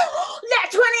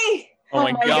 Nat 20! Oh,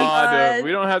 my my god, God.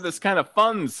 we don't have this kind of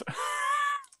funds.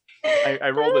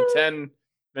 I rolled a 10.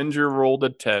 Venger rolled a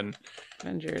 10.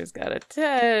 Venger's got a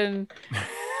 10.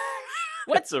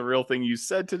 What's a real thing you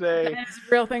said today? That is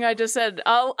a real thing I just said.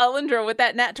 Alindra, with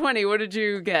that nat 20, what did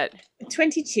you get?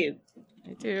 22.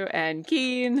 I do. And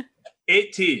Keen.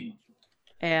 18.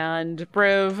 And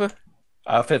Briv.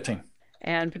 15.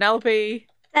 And Penelope.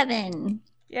 7.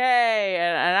 Yay!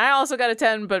 And I also got a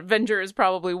 10, but Venger is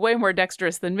probably way more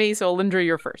dexterous than me, so Alindra,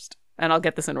 you're first. And I'll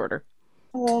get this in order.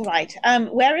 All right.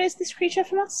 Where is this creature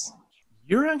from us?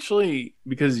 You're actually,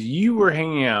 because you were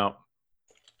hanging out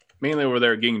mainly over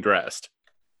there getting dressed,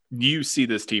 you see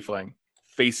this tiefling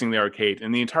facing the arcade,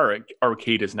 and the entire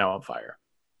arcade is now on fire.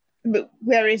 But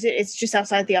where is it? It's just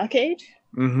outside the arcade?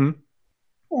 Mm-hmm.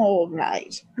 All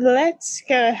right. Let's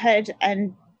go ahead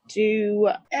and do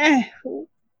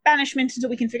banishment until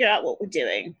we can figure out what we're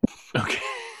doing. Okay.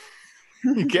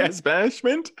 You cast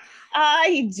banishment?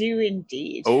 I do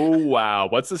indeed. Oh, wow.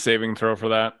 What's the saving throw for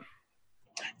that?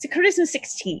 It's a charisma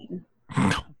 16.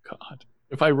 Oh, God.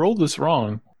 If I rolled this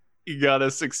wrong, you got a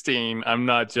 16. I'm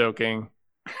not joking.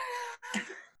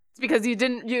 It's because you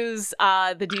didn't use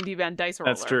the D&D Band dice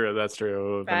roller. That's true. That's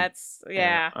true. That's,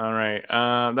 yeah. All right.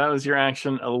 That was your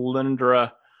action,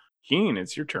 Alindra. Keen,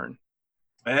 it's your turn.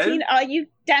 Well, Keen, are you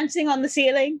dancing on the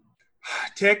ceiling?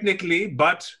 technically,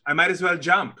 but I might as well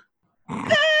jump.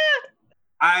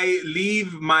 I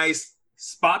leave my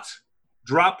spot,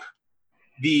 drop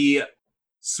the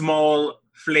small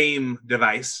flame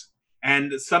device,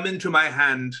 and summon to my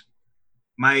hand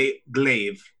my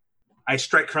glaive. I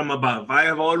strike from above. I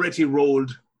have already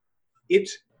rolled it.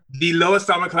 The lowest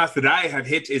armor class that I have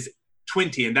hit is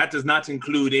 20, and that does not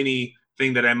include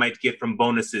anything that I might get from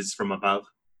bonuses from above.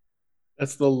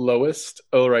 That's the lowest.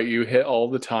 Oh, right. You hit all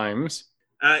the times.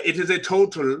 It is a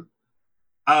total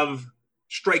of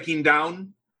striking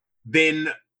down,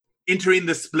 then entering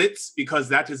the splits, because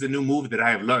that is a new move that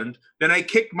I have learned. Then I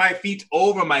kick my feet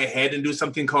over my head and do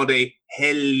something called a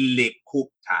helicopter.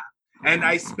 And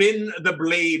I spin the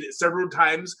blade several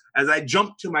times as I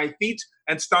jump to my feet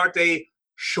and start a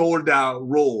shoulder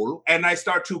roll. And I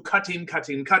start to cutting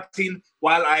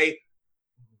while I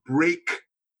break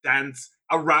dance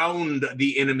around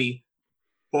the enemy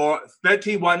for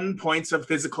 31 points of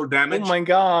physical damage. Oh my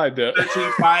god.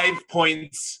 35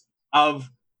 points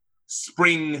of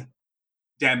spring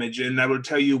damage. And I will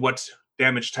tell you what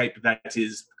damage type that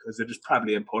is, because it is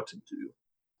probably important to you.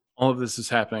 All of this is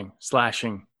happening,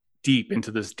 slashing deep into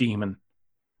this demon.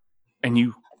 And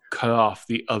you cut off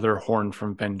the other horn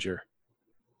from Venger.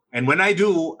 And when I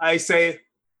do, I say,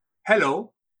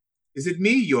 "Hello, is it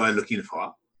me you are looking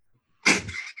for?"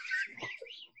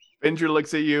 Venger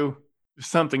looks at you. There's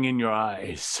something in your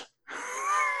eyes.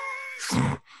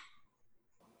 So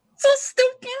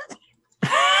stupid.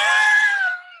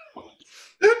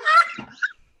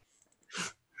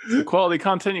 The quality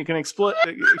content you can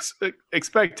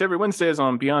expect every Wednesday is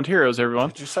on Beyond Heroes, everyone.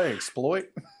 Did you say exploit?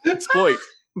 Exploit.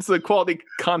 It's the quality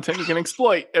content you can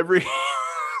exploit every...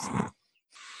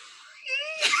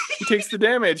 He takes the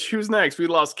damage. Who's next? We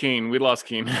lost Keen.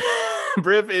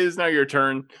 Briv, is now your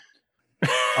turn.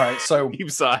 All right, so You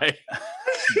sigh.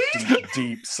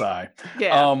 deep sigh.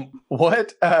 Yeah.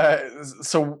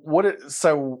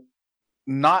 So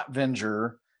not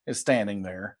Venger is standing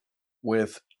there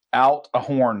without a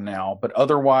horn now, but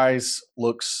otherwise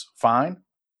looks fine.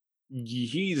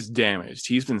 He's damaged.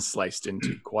 He's been sliced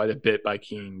into quite a bit by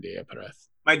King Deapreth.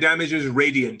 My damage is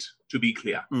radiant, to be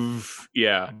clear. Oof.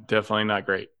 Yeah, definitely not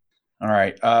great. All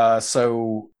right.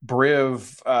 So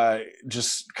Briv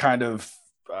just kind of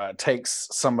takes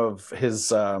some of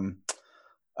his. We're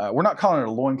not calling it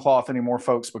a loincloth anymore,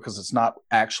 folks, because it's not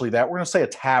actually that. We're going to say a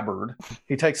tabard.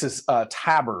 He takes his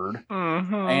tabard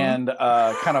and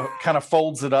kind of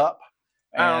folds it up.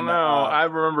 I don't know. I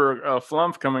remember a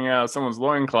flump coming out of someone's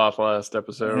loincloth last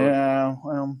episode. Yeah,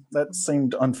 well, that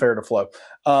seemed unfair to Flo.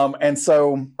 And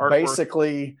so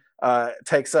basically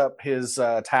takes up his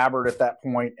tabard at that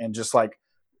point and just like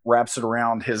wraps it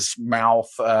around his mouth,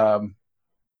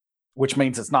 which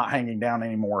means it's not hanging down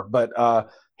anymore. But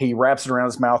he wraps it around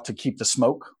his mouth to keep the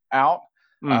smoke out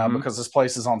because this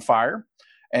place is on fire.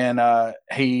 And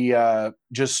he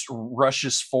just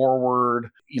rushes forward,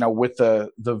 with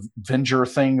the Venger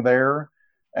thing there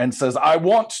and says, I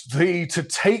want thee to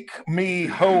take me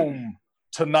home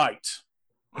tonight.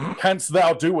 Canst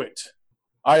thou do it?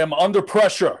 I am under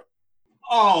pressure.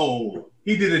 Oh,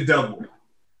 he did a double.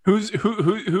 Who's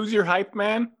your hype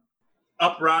man?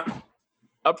 Uprock.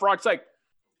 Uprock's like,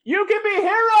 you can be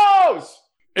heroes!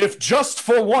 If just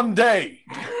for one day.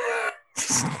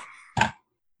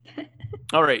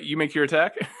 All right, you make your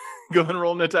attack. Go ahead and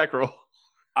roll an attack roll.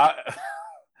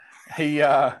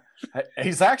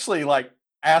 He's actually like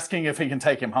asking if he can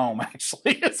take him home.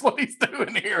 Actually, is what he's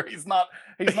doing here. He's not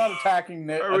attacking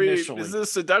initially. Is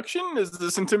this seduction? Is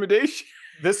this intimidation?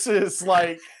 This is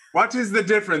like. What is the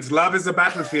difference? Love is a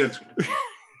battlefield.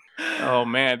 Oh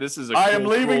man, this is a. I am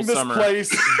leaving this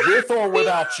place with or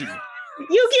without you.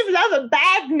 You give love a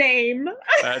bad name.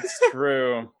 That's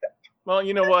true. Well,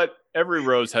 you know what? Every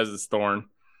rose has its thorn.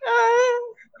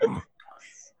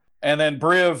 And then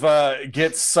Briv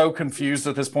gets so confused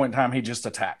at this point in time, he just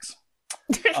attacks.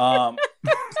 So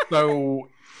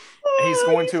he's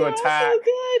going to attack. So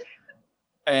good.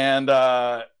 And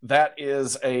that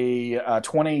is a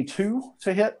 22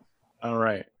 to hit. All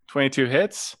right. 22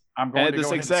 hits. I'm going and to at this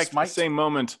go exact smite. same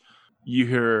moment, you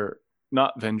hear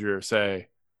not Venger say,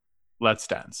 let's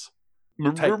dance.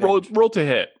 Roll to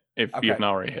hit if you have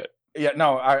not already hit. Yeah,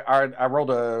 no, I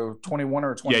rolled a 21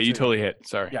 or a 22. Yeah, you totally hit.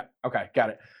 Sorry. Yeah, okay, got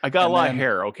it. I got a lot of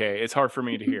hair, okay? It's hard for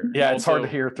me to hear. Yeah, it's hard to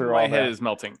hear through all that. My head is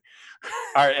melting.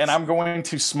 All right, and I'm going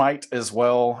to smite as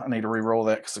well. I need to re-roll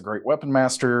that because a great weapon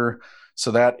master.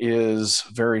 So that is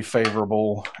very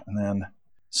favorable. And then,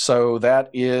 so that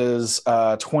is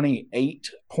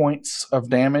 28 points of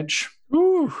damage.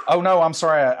 Ooh. Oh, no, I'm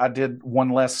sorry. I did one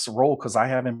less roll because I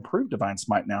have improved Divine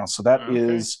Smite now. So that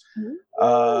is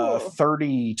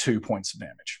 32 points of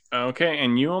damage. Okay,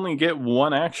 and you only get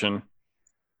one action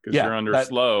because you're under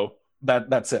slow.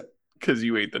 That's it. Because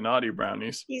you ate the naughty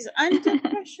brownies. He's under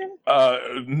pressure.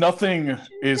 Nothing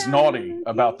is naughty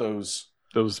about those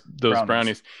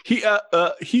brownies. He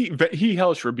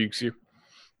hellish rebukes you.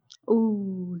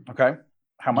 Ooh. Okay.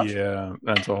 How much? Yeah,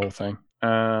 that's the whole thing.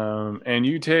 And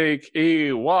you take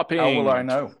a whopping. How will I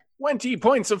know? 20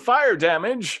 points of fire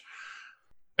damage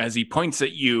as he points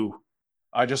at you.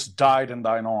 I just died in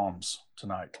thine arms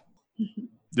tonight.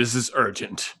 This is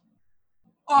urgent.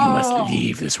 You must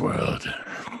leave this world.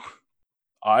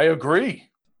 I agree.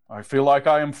 I feel like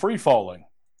I am free falling.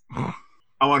 I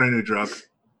want a new drug.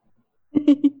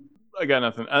 I got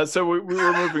nothing. So we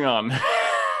were moving on.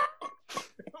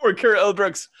 Or Kira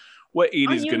Eldrux, what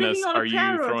 80s goodness are you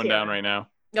throwing down right now?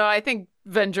 No, I think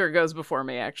Venger goes before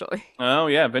me, actually. Oh,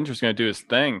 yeah. Venger's going to do his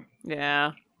thing.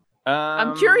 Yeah.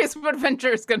 I'm curious what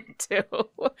Venger's going to do.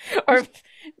 Or if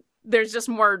there's just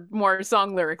more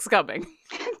song lyrics coming.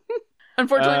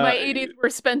 Unfortunately, my 80s were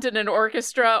spent in an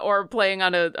orchestra or playing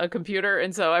on a computer,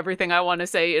 and so everything I want to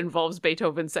say involves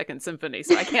Beethoven's Second Symphony,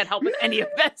 so I can't help with any of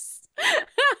this.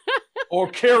 Or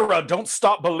Kira, don't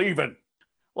stop believing.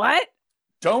 What?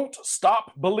 Don't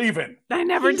stop believing. I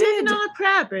never did. He's on a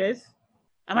prayer, Briv.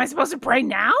 Am I supposed to pray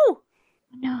now?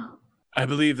 No. I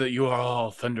believe that you are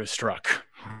all thunderstruck.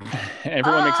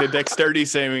 Everyone makes a dexterity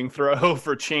saving throw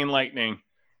for chain lightning.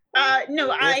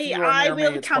 No, I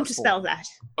will counterspell that.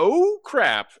 Oh,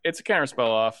 crap. It's a counterspell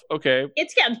off. Okay.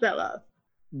 It's counterspell off.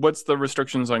 What's the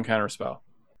restrictions on counterspell?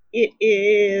 It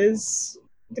is,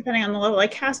 depending on the level I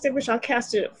cast it, which I'll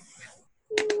cast it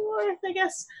at 4th, I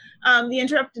guess. The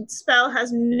interrupted spell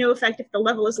has no effect if the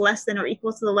level is less than or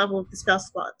equal to the level of the spell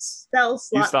slot.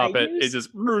 You stop it. It just,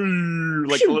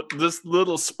 like, this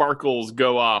little sparkles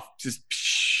go off. Just,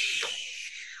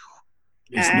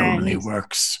 This normally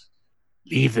works.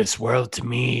 Leave this world to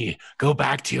me. Go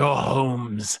back to your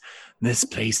homes. This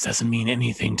place doesn't mean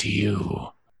anything to you.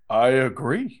 I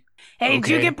agree. Hey,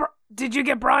 Okay. did you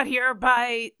get brought here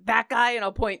by that guy? And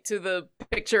I'll point to the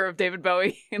picture of David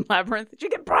Bowie in Labyrinth. Did you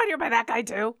get brought here by that guy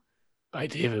too? By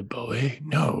David Bowie?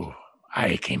 No.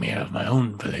 I came here of my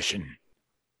own volition.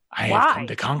 I Why? have come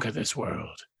to conquer this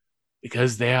world.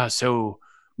 Because they are so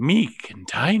meek and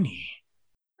tiny.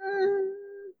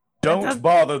 Don't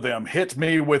bother them. Hit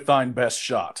me with thine best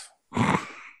shot.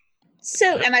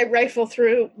 So, and I rifle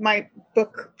through my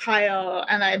book pile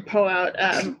and I pull out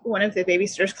one of the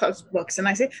Babysitters Club's books and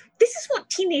I say, "This is what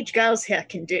teenage girls here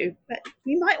can do, but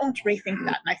you might want to rethink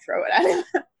that." And I throw it at him.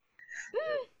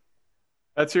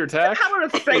 That's your attack? Power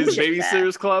of Is friendship there.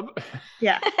 Babysitter's Club?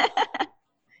 Yeah.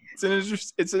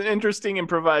 It's an interesting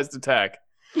improvised attack.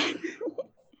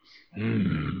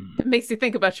 It makes you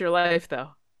think about your life, though.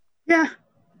 Yeah.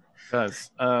 It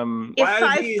does.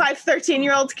 If five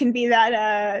 13-year-olds can be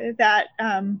that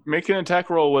Make an attack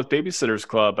roll with Babysitter's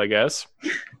Club, I guess.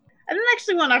 I don't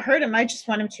actually want to hurt him. I just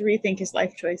want him to rethink his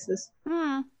life choices.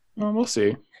 Well, we'll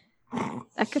see.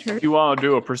 That could hurt. You want to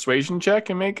do a persuasion check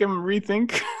and make him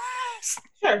rethink?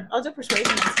 Sure, I'll do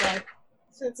persuasion instead.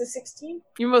 So it's a 16?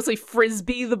 You mostly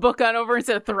frisbee the book on over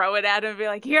instead of throw it at him and be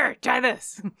like, "Here, try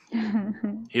this."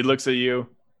 He looks at you.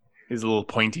 His little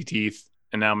pointy teeth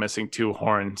and now missing 2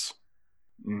 horns.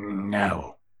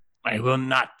 No. I will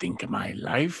not think of my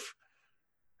life.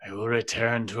 I will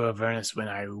return to Avernus when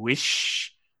I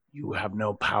wish. You have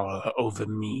no power over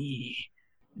me.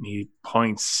 And he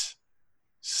points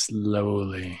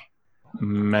slowly,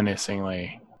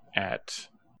 menacingly at...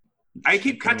 I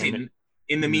keep cutting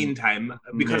in the meantime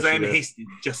because I am Initiative. hasty,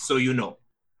 just so you know.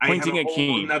 Pointing I a have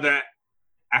key. another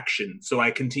action, so I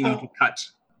continue to cut.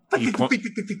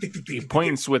 He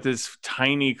points with his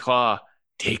tiny claw.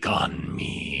 Take on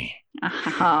me.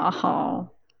 Oh,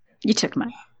 you took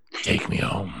mine. Take me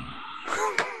home.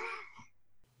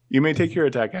 You may take your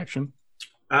attack action.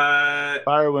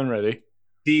 Fire when ready.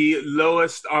 The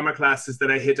lowest armor classes that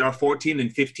I hit are 14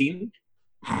 and 15.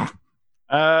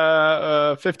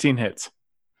 15 hits.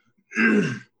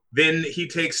 Then he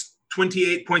takes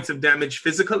 28 points of damage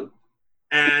physical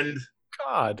and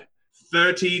God.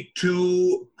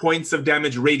 32 points of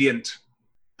damage radiant.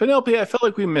 Penelope, I felt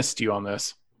like we missed you on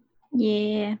this.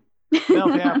 Yeah.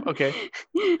 Penelope, okay.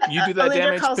 You do that Alindra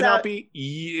damage, calls out- Penelope.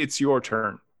 It's your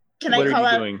turn. Can what I are call you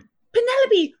out, doing?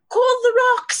 "Penelope, call the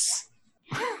rocks!"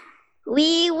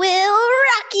 We will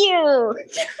rock you.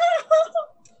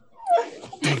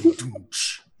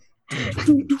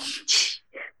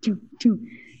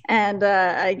 And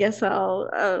I guess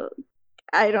I'll.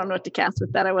 I don't know what to cast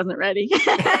with that. I wasn't ready.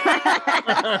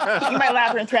 My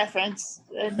Labyrinth reference.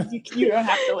 You don't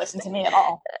have to listen to me at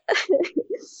all.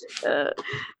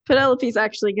 Penelope's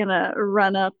actually gonna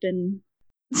run up and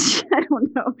I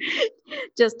don't know,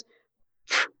 just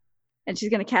and she's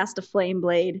gonna cast a flame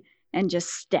blade and just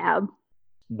stab.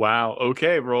 Wow.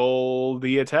 Okay, roll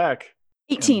the attack.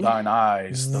 18. Thine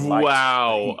eyes, the light.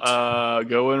 Wow.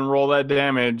 Go and roll that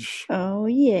damage. Oh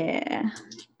yeah.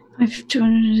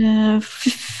 16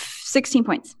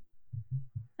 points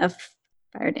of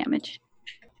fire damage.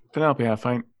 Penelope,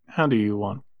 how do you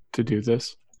want to do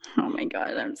this? Oh my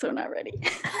god, I'm so not ready.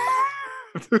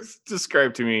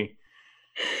 Describe to me.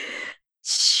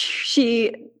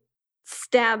 She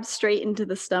stabs straight into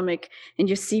the stomach, and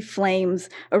you see flames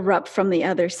erupt from the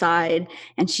other side.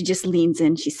 And she just leans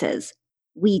in. She says,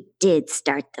 We did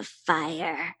start the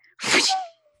fire.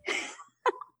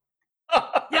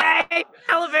 Yay,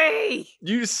 Penelope!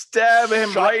 You stab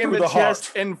him Shot right in through the the chest,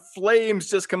 heart. and flames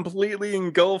just completely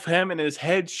engulf him, and his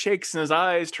head shakes, and his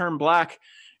eyes turn black.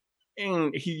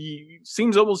 And he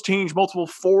seems almost change multiple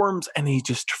forms, and he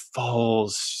just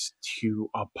falls to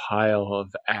a pile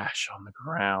of ash on the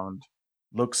ground.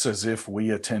 Looks as if we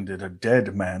attended a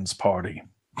dead man's party.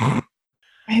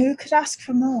 Who could ask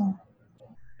for more?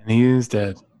 And he is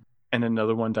dead. And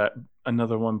another one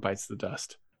bites the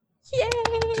dust. yay!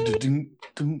 Dun,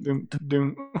 dun,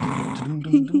 dun.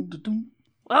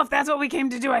 Well, if that's what we came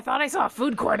to do, I thought I saw a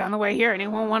food court on the way here.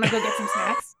 Anyone want to go get some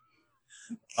snacks?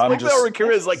 I'm Like just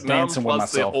Valkyria is like numb dancing with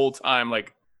plus the myself. whole time,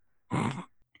 like.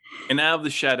 And out of the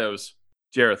shadows,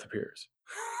 Jareth appears.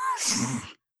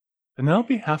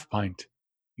 Penelope Halfpint,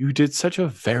 you did such a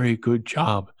very good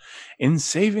job in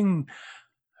saving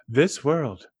this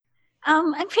world.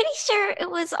 I'm pretty sure it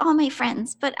was all my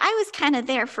friends, but I was kind of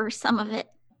there for some of it.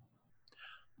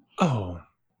 Oh,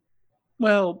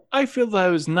 well, I feel that I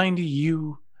was 90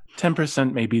 you,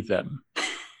 10% maybe them.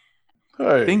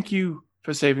 Hey, Thank you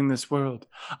for saving this world.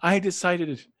 I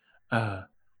decided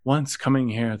once coming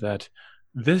here that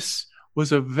this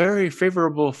was a very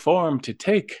favorable form to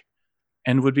take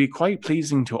and would be quite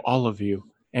pleasing to all of you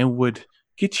and would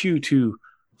get you to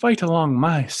fight along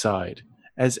my side,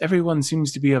 as everyone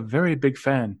seems to be a very big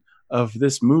fan of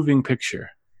this moving picture.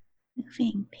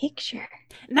 Moving picture.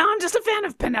 No, I'm just a fan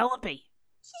of Penelope.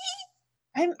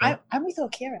 I'm with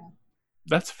Okira.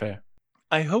 That's fair.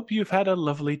 I hope you've had a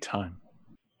lovely time.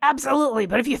 Absolutely,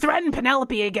 but if you threaten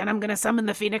Penelope again, I'm gonna summon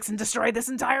the Phoenix and destroy this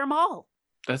entire mall.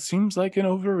 That seems like an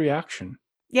overreaction.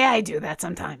 Yeah, I do that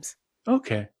sometimes.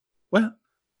 Okay. Well,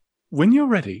 when you're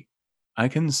ready, I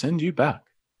can send you back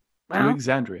to Well,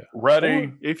 Exandria. Ready.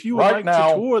 Or if you would right like now.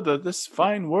 to tour this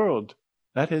fine world,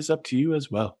 that is up to you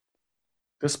as well.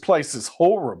 This place is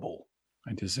horrible.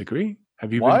 I disagree.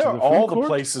 Have you Why been to are the food all court? the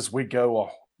places we go?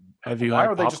 Have you Why had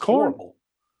are they just popcorn? horrible?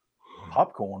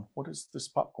 Popcorn? What is this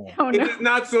popcorn? Oh It no. is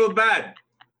not so bad.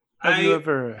 Have you I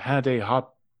ever had a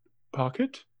hot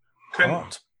pocket?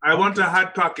 Hot. I want a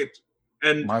hot pocket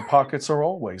and My pockets are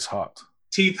always hot.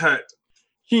 teeth hurt.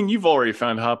 Keen, you've already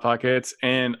found hot pockets,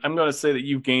 and I'm going to say that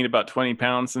you've gained about 20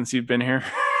 pounds since you've been here.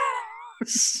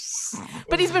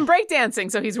 but he's been breakdancing,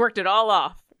 so he's worked it all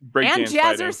off. And Breakdance fighting.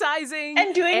 jazzercising.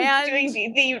 And doing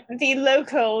and the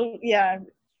local, yeah. the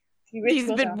he's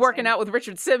ritual been dancing. working out with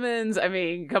Richard Simmons. I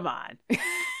mean, come on.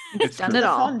 It's Done true. it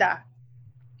all. Honda.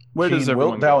 Where does Keen,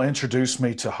 everyone wilt thou go? introduce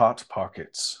me to Hot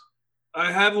Pockets?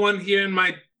 I have one here in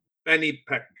my fanny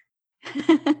pack.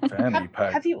 Fanny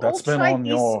pack. Have you That's all been tried on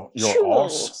these your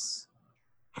tools?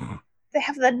 arse. They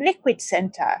have the liquid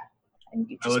center, and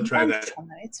you I will just try munch that. on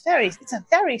them. It's a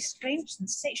very strange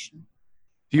sensation.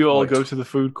 Do you all What? go to the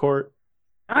food court?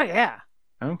 Oh, yeah.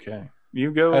 Okay.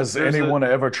 You go. Has there's anyone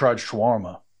ever tried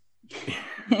shawarma?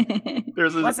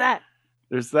 There's a, What's that?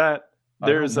 There's that. I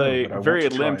don't There's know, a but I want very to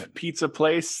try limp it. pizza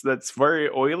place that's very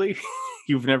oily.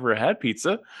 You've never had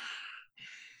pizza.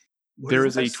 What There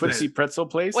is a this Twixy then? pretzel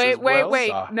place. Wait, as well.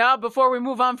 wait. Ah. No, before we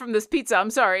move on from this pizza,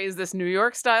 I'm sorry. Is this New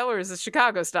York style or is this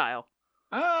Chicago style?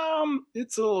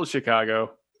 It's a little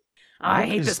Chicago. I What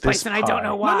hate is this place this and I don't pie? know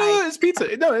No, why. no, it's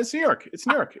pizza. No, it's New York. It's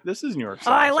New York. This is New York.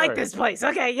 Oh, I style. like Sorry. this place.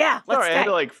 Okay, yeah, let's Sorry, I had stay.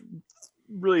 to like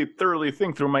really thoroughly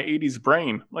think through my 80s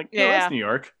brain. Like, no, Yeah. that's New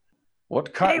York.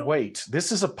 What kind? Hey. Wait,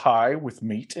 this is a pie with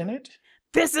meat in it?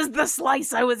 This is the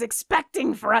slice I was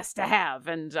expecting for us to have,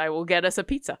 and I will get us a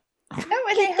pizza. Oh,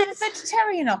 and they have a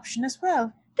vegetarian option as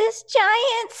well. This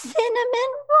giant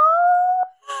cinnamon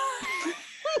roll.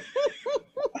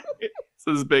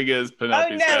 It's as big as Oh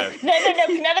Penelope's no, head. no,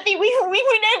 Penelope,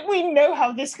 we know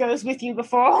how this goes with you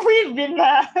before. We've been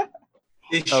there.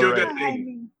 It's All sugar right.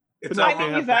 thing. It's Penelope, all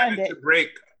have you've earned to it. break.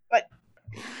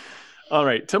 All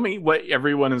right, tell me what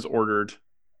everyone has ordered,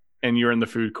 and you're in the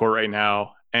food court right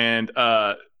now, and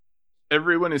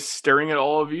everyone is staring at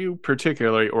all of you,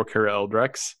 particularly Orkira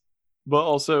Eldrex, but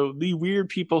also the weird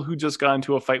people who just got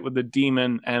into a fight with the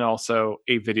demon and also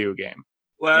a video game.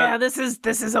 Well, yeah, this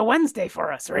is a Wednesday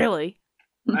for us, really.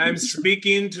 I'm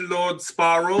speaking to Lord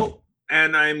Sparrow,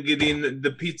 and I'm getting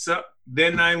the pizza.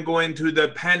 Then I'm going to the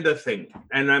panda thing,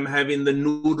 and I'm having the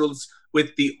noodles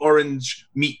with the orange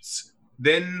meats.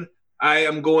 Then I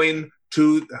am going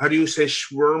to, how do you say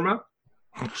shawarma?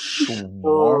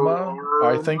 Shawarma,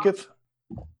 I think it.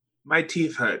 My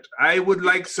teeth hurt. I would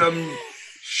like some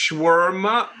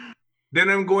shawarma. Then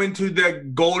I'm going to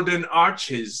the Golden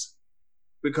Arches,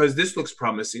 because this looks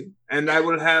promising. And I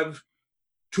will have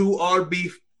 2 all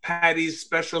beef patties,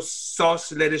 special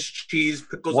sauce, lettuce, cheese,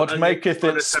 pickles. What onion, maketh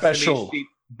on it a sesame special? seed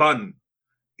bun.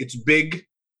 It's big,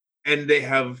 and they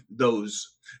have those.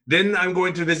 Then I'm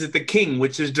going to visit the king,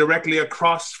 which is directly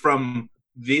across from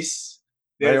this.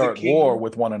 They There's a are at king. war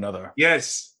with one another.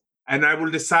 Yes, and I will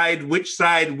decide which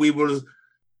side we will.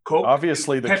 Coke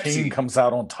Obviously, the Pepsi. king comes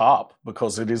out on top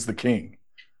because it is the king.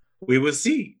 We will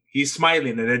see. He's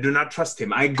smiling, and I do not trust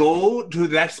him. I go to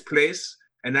that place,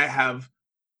 and I have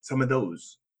some of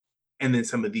those, and then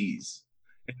some of these.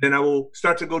 And then I will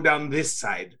start to go down this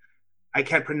side. I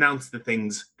can't pronounce the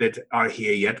things that are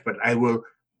here yet, but I will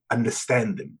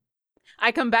understand them.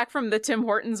 I come back from the Tim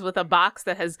Hortons with a box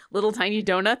that has little tiny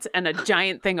donuts and a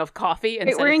giant thing of coffee. And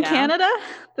Wait, set we're it in down. Canada?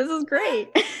 This is great.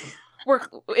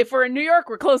 If we're in New York,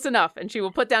 we're close enough. And she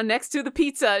will put down next to the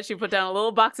pizza, she put down a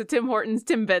little box of Tim Hortons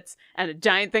Timbits and a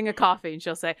giant thing of coffee. And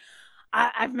she'll say,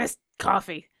 I've missed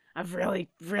coffee. I've really,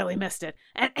 really missed it.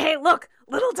 And hey, look,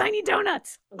 little tiny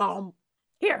donuts.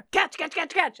 Here,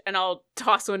 catch. And I'll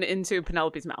toss one into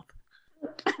Penelope's mouth.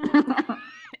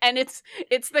 And it's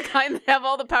the kind that have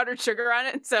all the powdered sugar on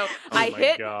it. So I my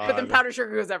hit, but then God. powdered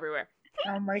sugar goes everywhere.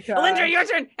 Oh my god. Alindra, your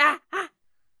turn. I-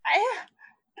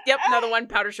 Yep, another one,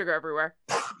 powdered sugar everywhere.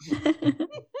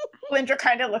 Lindra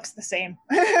kind of looks the same.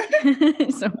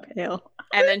 So pale.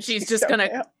 And then she's just so gonna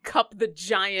pale. cup the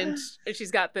giant.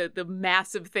 She's got the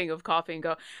massive thing of coffee and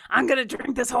go, I'm gonna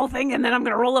drink this whole thing and then I'm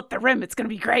gonna roll up the rim. It's gonna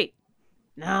be great.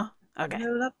 No? Okay.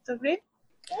 Roll up the rim.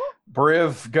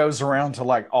 Briv goes around to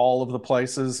like all of the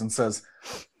places and says,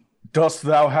 "Dost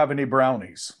thou have any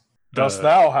brownies? Dost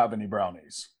thou have any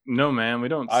brownies? No, man, we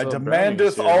don't. I sell demandeth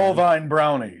brownies here. all thine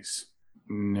brownies."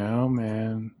 No,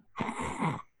 man.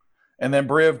 And then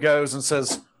Briv goes and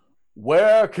says,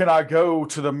 "Where can I go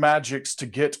to the magics to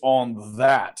get on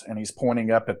that?" And he's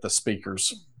pointing up at the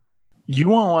speakers. You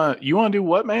want to do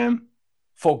what, man?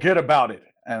 Forget about it.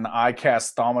 And I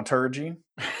cast Thaumaturgy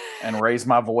and raise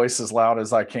my voice as loud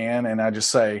as I can. And I just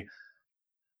say,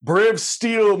 "Briv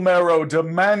Steel Marrow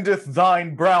demandeth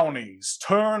thine brownies.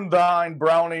 Turn thine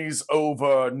brownies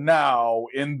over now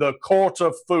in the court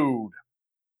of food."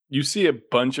 You see a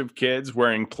bunch of kids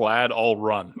wearing plaid all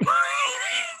run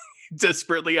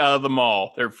desperately out of the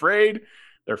mall. They're afraid.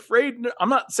 I'm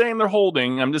not saying they're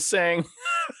holding. I'm just saying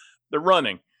they're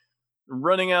running. They're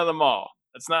running out of the mall.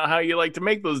 That's not how you like to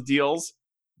make those deals.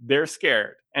 They're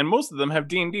scared. And most of them have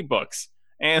D&D books.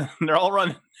 And they're all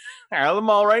running out of the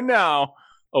mall right now,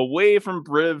 away from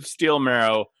Briv Steel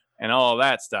Marrow and all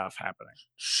that stuff happening.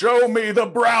 "Show me the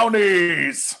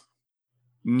brownies."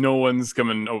 No one's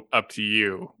coming up to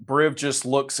you. Briv just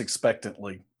looks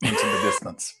expectantly into the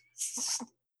distance.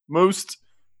 Most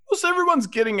everyone's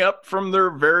getting up from their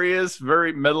various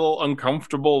very metal,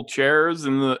 uncomfortable chairs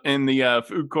in the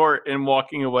food court and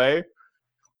walking away.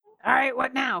 All right,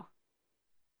 what now?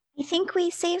 I think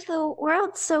we save the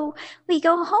world, so we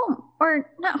go home. Or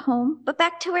not home, but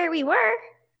back to where we were.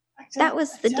 That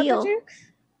was the deal.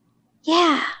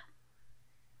 Yeah.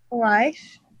 All right.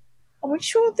 Are we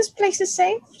sure this place is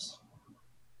safe?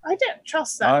 I don't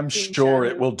trust that. I'm being sure shown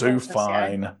it will do with us yet.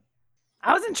 fine.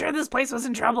 I wasn't sure this place was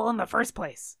in trouble in the first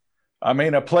place. I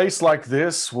mean, a place like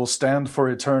this will stand for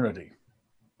eternity.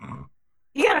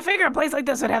 You gotta figure a place like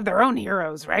this would have their own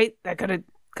heroes, right? That could have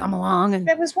come along and...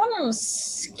 There was one on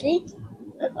skate.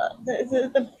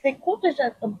 They called it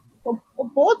a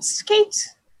board skate.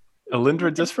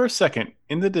 Alindra, just for a second,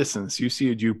 in the distance, you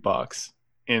see a jukebox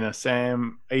in in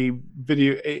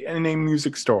a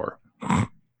music store.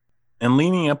 And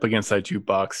leaning up against that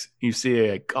jukebox, you see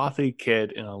a gothy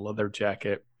kid in a leather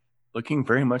jacket, looking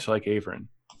very much like Averin.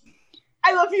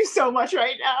 I love you so much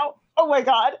right now. Oh my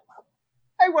god.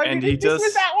 I wondered And he if this was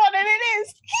just that one, and it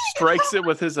is. Strikes it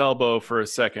with his elbow for a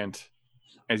second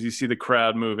as you see the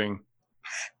crowd moving,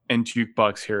 and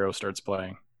Jukebox Hero starts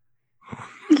playing.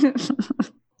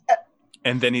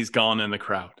 And then he's gone in the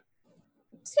crowd.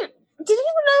 Did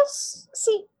anyone else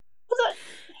see?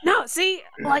 No, see,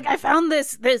 like I found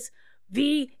this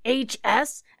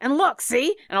VHS, and look,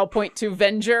 see? And I'll point to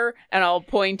Venger, and I'll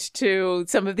point to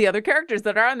some of the other characters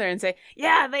that are on there and say,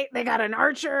 yeah, they got an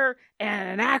archer and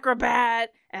an acrobat,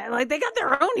 and like they got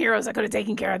their own heroes that could have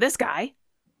taken care of this guy.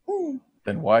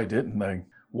 Then why didn't they?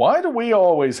 Why do we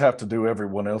always have to do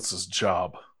everyone else's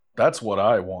job? That's what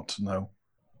I want to know.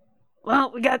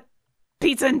 Well, we got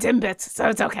pizza and Timbits, so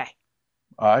it's okay.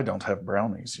 I don't have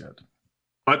brownies yet.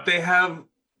 But they have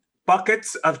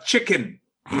buckets of chicken.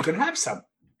 You can have some.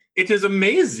 It is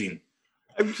amazing.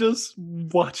 I'm just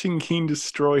watching Keen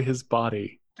destroy his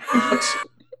body.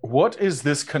 What is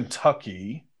this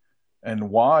Kentucky, and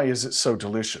why is it so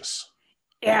delicious?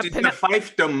 Yeah, It is the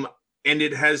fiefdom, and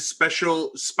it has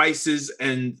special spices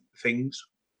and things.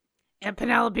 And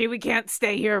Penelope, we can't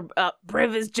stay here.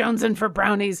 Briv is jonesing for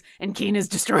brownies, and Keen is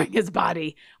destroying his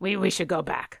body. We should go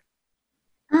back.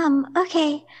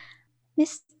 Okay.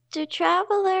 Mr.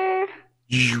 Traveler.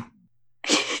 You.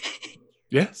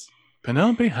 Yes,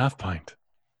 Penelope Halfpint.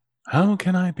 How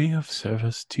can I be of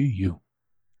service to you?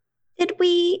 Did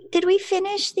we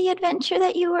finish the adventure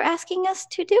that you were asking us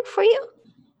to do for you?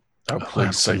 Oh,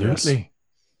 please say yes. Absolutely.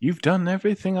 You've done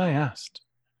everything I asked.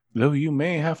 Though you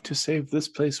may have to save this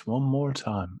place one more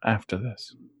time after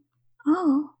this.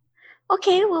 Oh.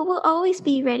 Okay, well we'll always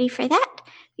be ready for that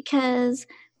because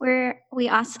we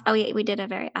did a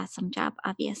very awesome job,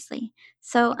 obviously.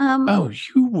 So Oh,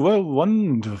 you were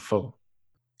wonderful.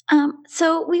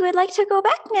 So we would like to go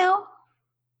back now.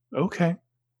 Okay.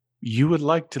 You would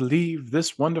like to leave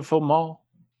this wonderful mall?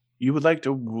 You would like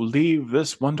to leave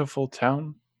this wonderful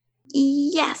town?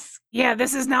 Yes. Yeah,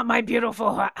 this is not my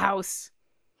beautiful house.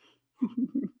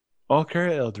 Walker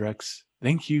Eldrex,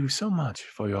 thank you so much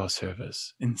for your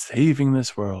service in saving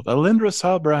this world. Alindra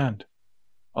Salbrand,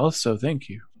 also thank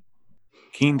you.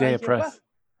 Keen Day of Breath,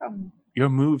 your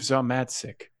moves are mad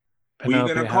sick. Who you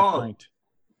gonna call? Halfpint,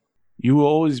 you will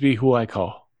always be who I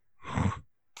call.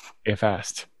 If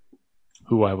asked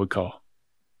who I would call,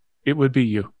 it would be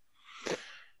you.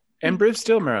 And Briv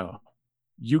Steel Marrow,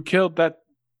 You killed that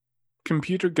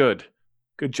computer good.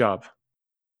 Good job.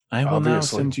 I will now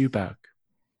Obviously. send you back.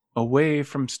 Away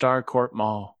from Starcourt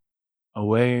Mall.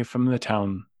 Away from the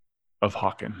town of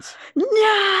Hawkins.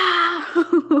 No!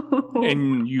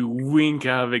 And you wink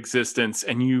out of existence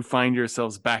and you find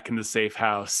yourselves back in the safe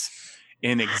house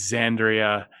in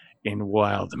Exandria in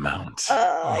Wildmount.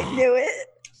 I knew it.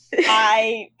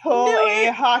 I pull Knew a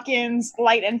it. Hawkins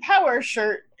Light and Power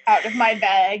shirt out of my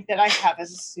bag that I have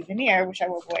as a souvenir, which I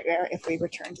will wear if we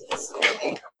return to this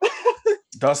city.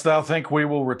 Dost thou think we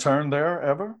will return there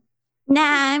ever? Nah,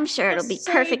 I'm sure it'll be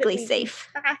Say that perfectly we safe.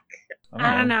 back.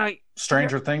 I don't know.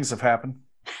 Stranger things have happened.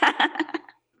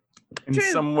 And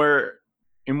True. somewhere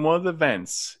in one of the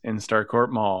vents in Starcourt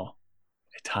Mall,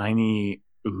 a tiny,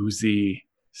 oozy,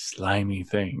 slimy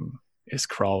thing is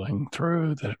crawling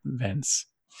through the vents.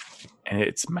 And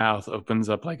its mouth opens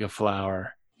up like a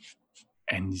flower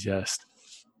and just.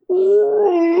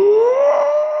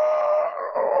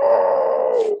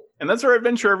 And that's our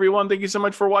adventure, everyone. Thank you so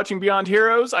much for watching Beyond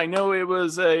Heroes. I know it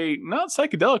was a not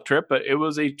psychedelic trip, but it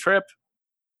was a trip.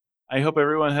 I hope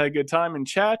everyone had a good time in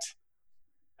chat.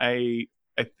 I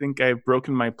think I've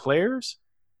broken my players.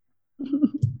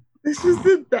 This was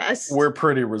the best. We're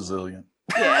pretty resilient.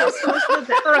 Yeah, this was the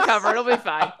best. We'll recover. It'll be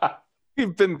fine.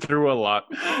 We've been through a lot.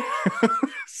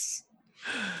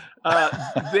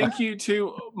 Thank you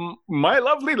to my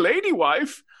lovely lady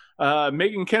wife,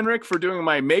 Megan Kenrick, for doing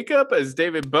my makeup as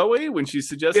David Bowie when she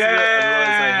suggested it. Otherwise,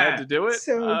 I had to do it.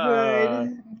 So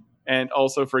good. And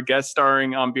also for guest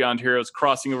starring on Beyond Heroes,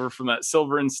 crossing over from that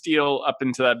Silver and Steel up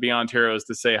into that Beyond Heroes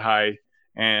to say hi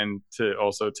and to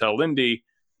also tell Lindy,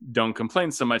 don't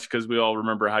complain so much because we all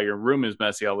remember how your room is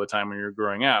messy all the time when you're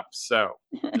growing up. So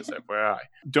just FYI.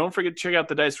 Don't forget to check out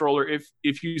the Dice Roller.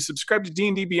 If you subscribe to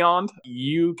D&D Beyond,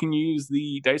 you can use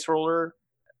the Dice Roller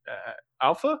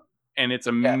Alpha, and it's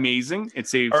amazing.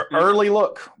 It's a Early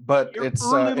look, but it's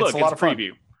early look. a lot of fun.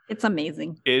 Preview. It's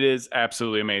amazing. It is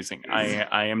absolutely amazing.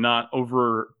 I am not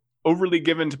overly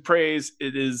given to praise.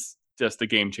 It is just a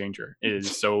game changer. It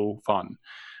is so fun.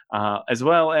 As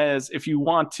well as if you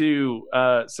want to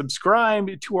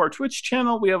subscribe to our Twitch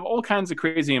channel, we have all kinds of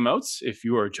crazy emotes. If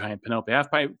you are a giant Penelope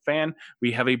Halfpipe fan,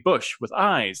 we have a bush with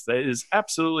eyes that is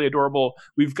absolutely adorable.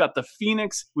 We've got the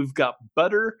Phoenix. We've got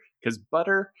Butter, because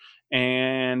Butter.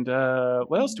 And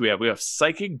what else do we have? We have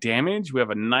psychic damage. We have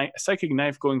a psychic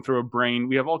knife going through a brain.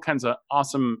 We have all kinds of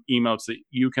awesome emotes that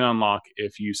you can unlock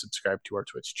if you subscribe to our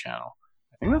Twitch channel.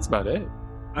 I think that's about it.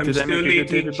 I'm Did that make still a good eating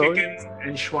David Bowie? chickens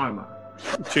and shawarma.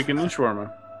 Chicken and shawarma.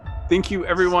 Thank you,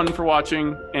 everyone, for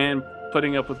watching and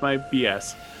putting up with my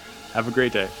BS. Have a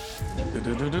great day.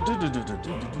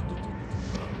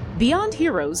 Beyond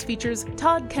Heroes features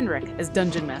Todd Kenrick as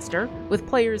Dungeon Master, with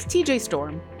players TJ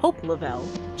Storm, Hope Lavelle,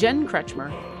 Jen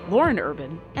Kretschmer, Lauren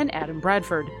Urban, and Adam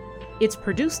Bradford. It's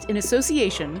produced in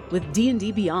association with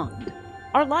D&D Beyond.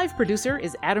 Our live producer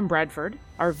is Adam Bradford,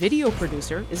 our video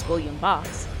producer is William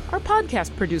Box, our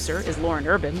podcast producer is Lauren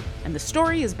Urban, and the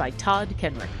story is by Todd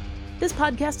Kenrick. This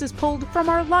podcast is pulled from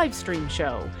our live stream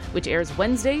show, which airs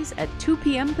Wednesdays at 2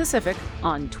 p.m. Pacific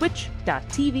on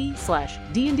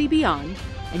twitch.tv/DNDBeyond,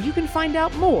 and you can find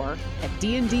out more at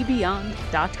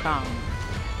dndbeyond.com.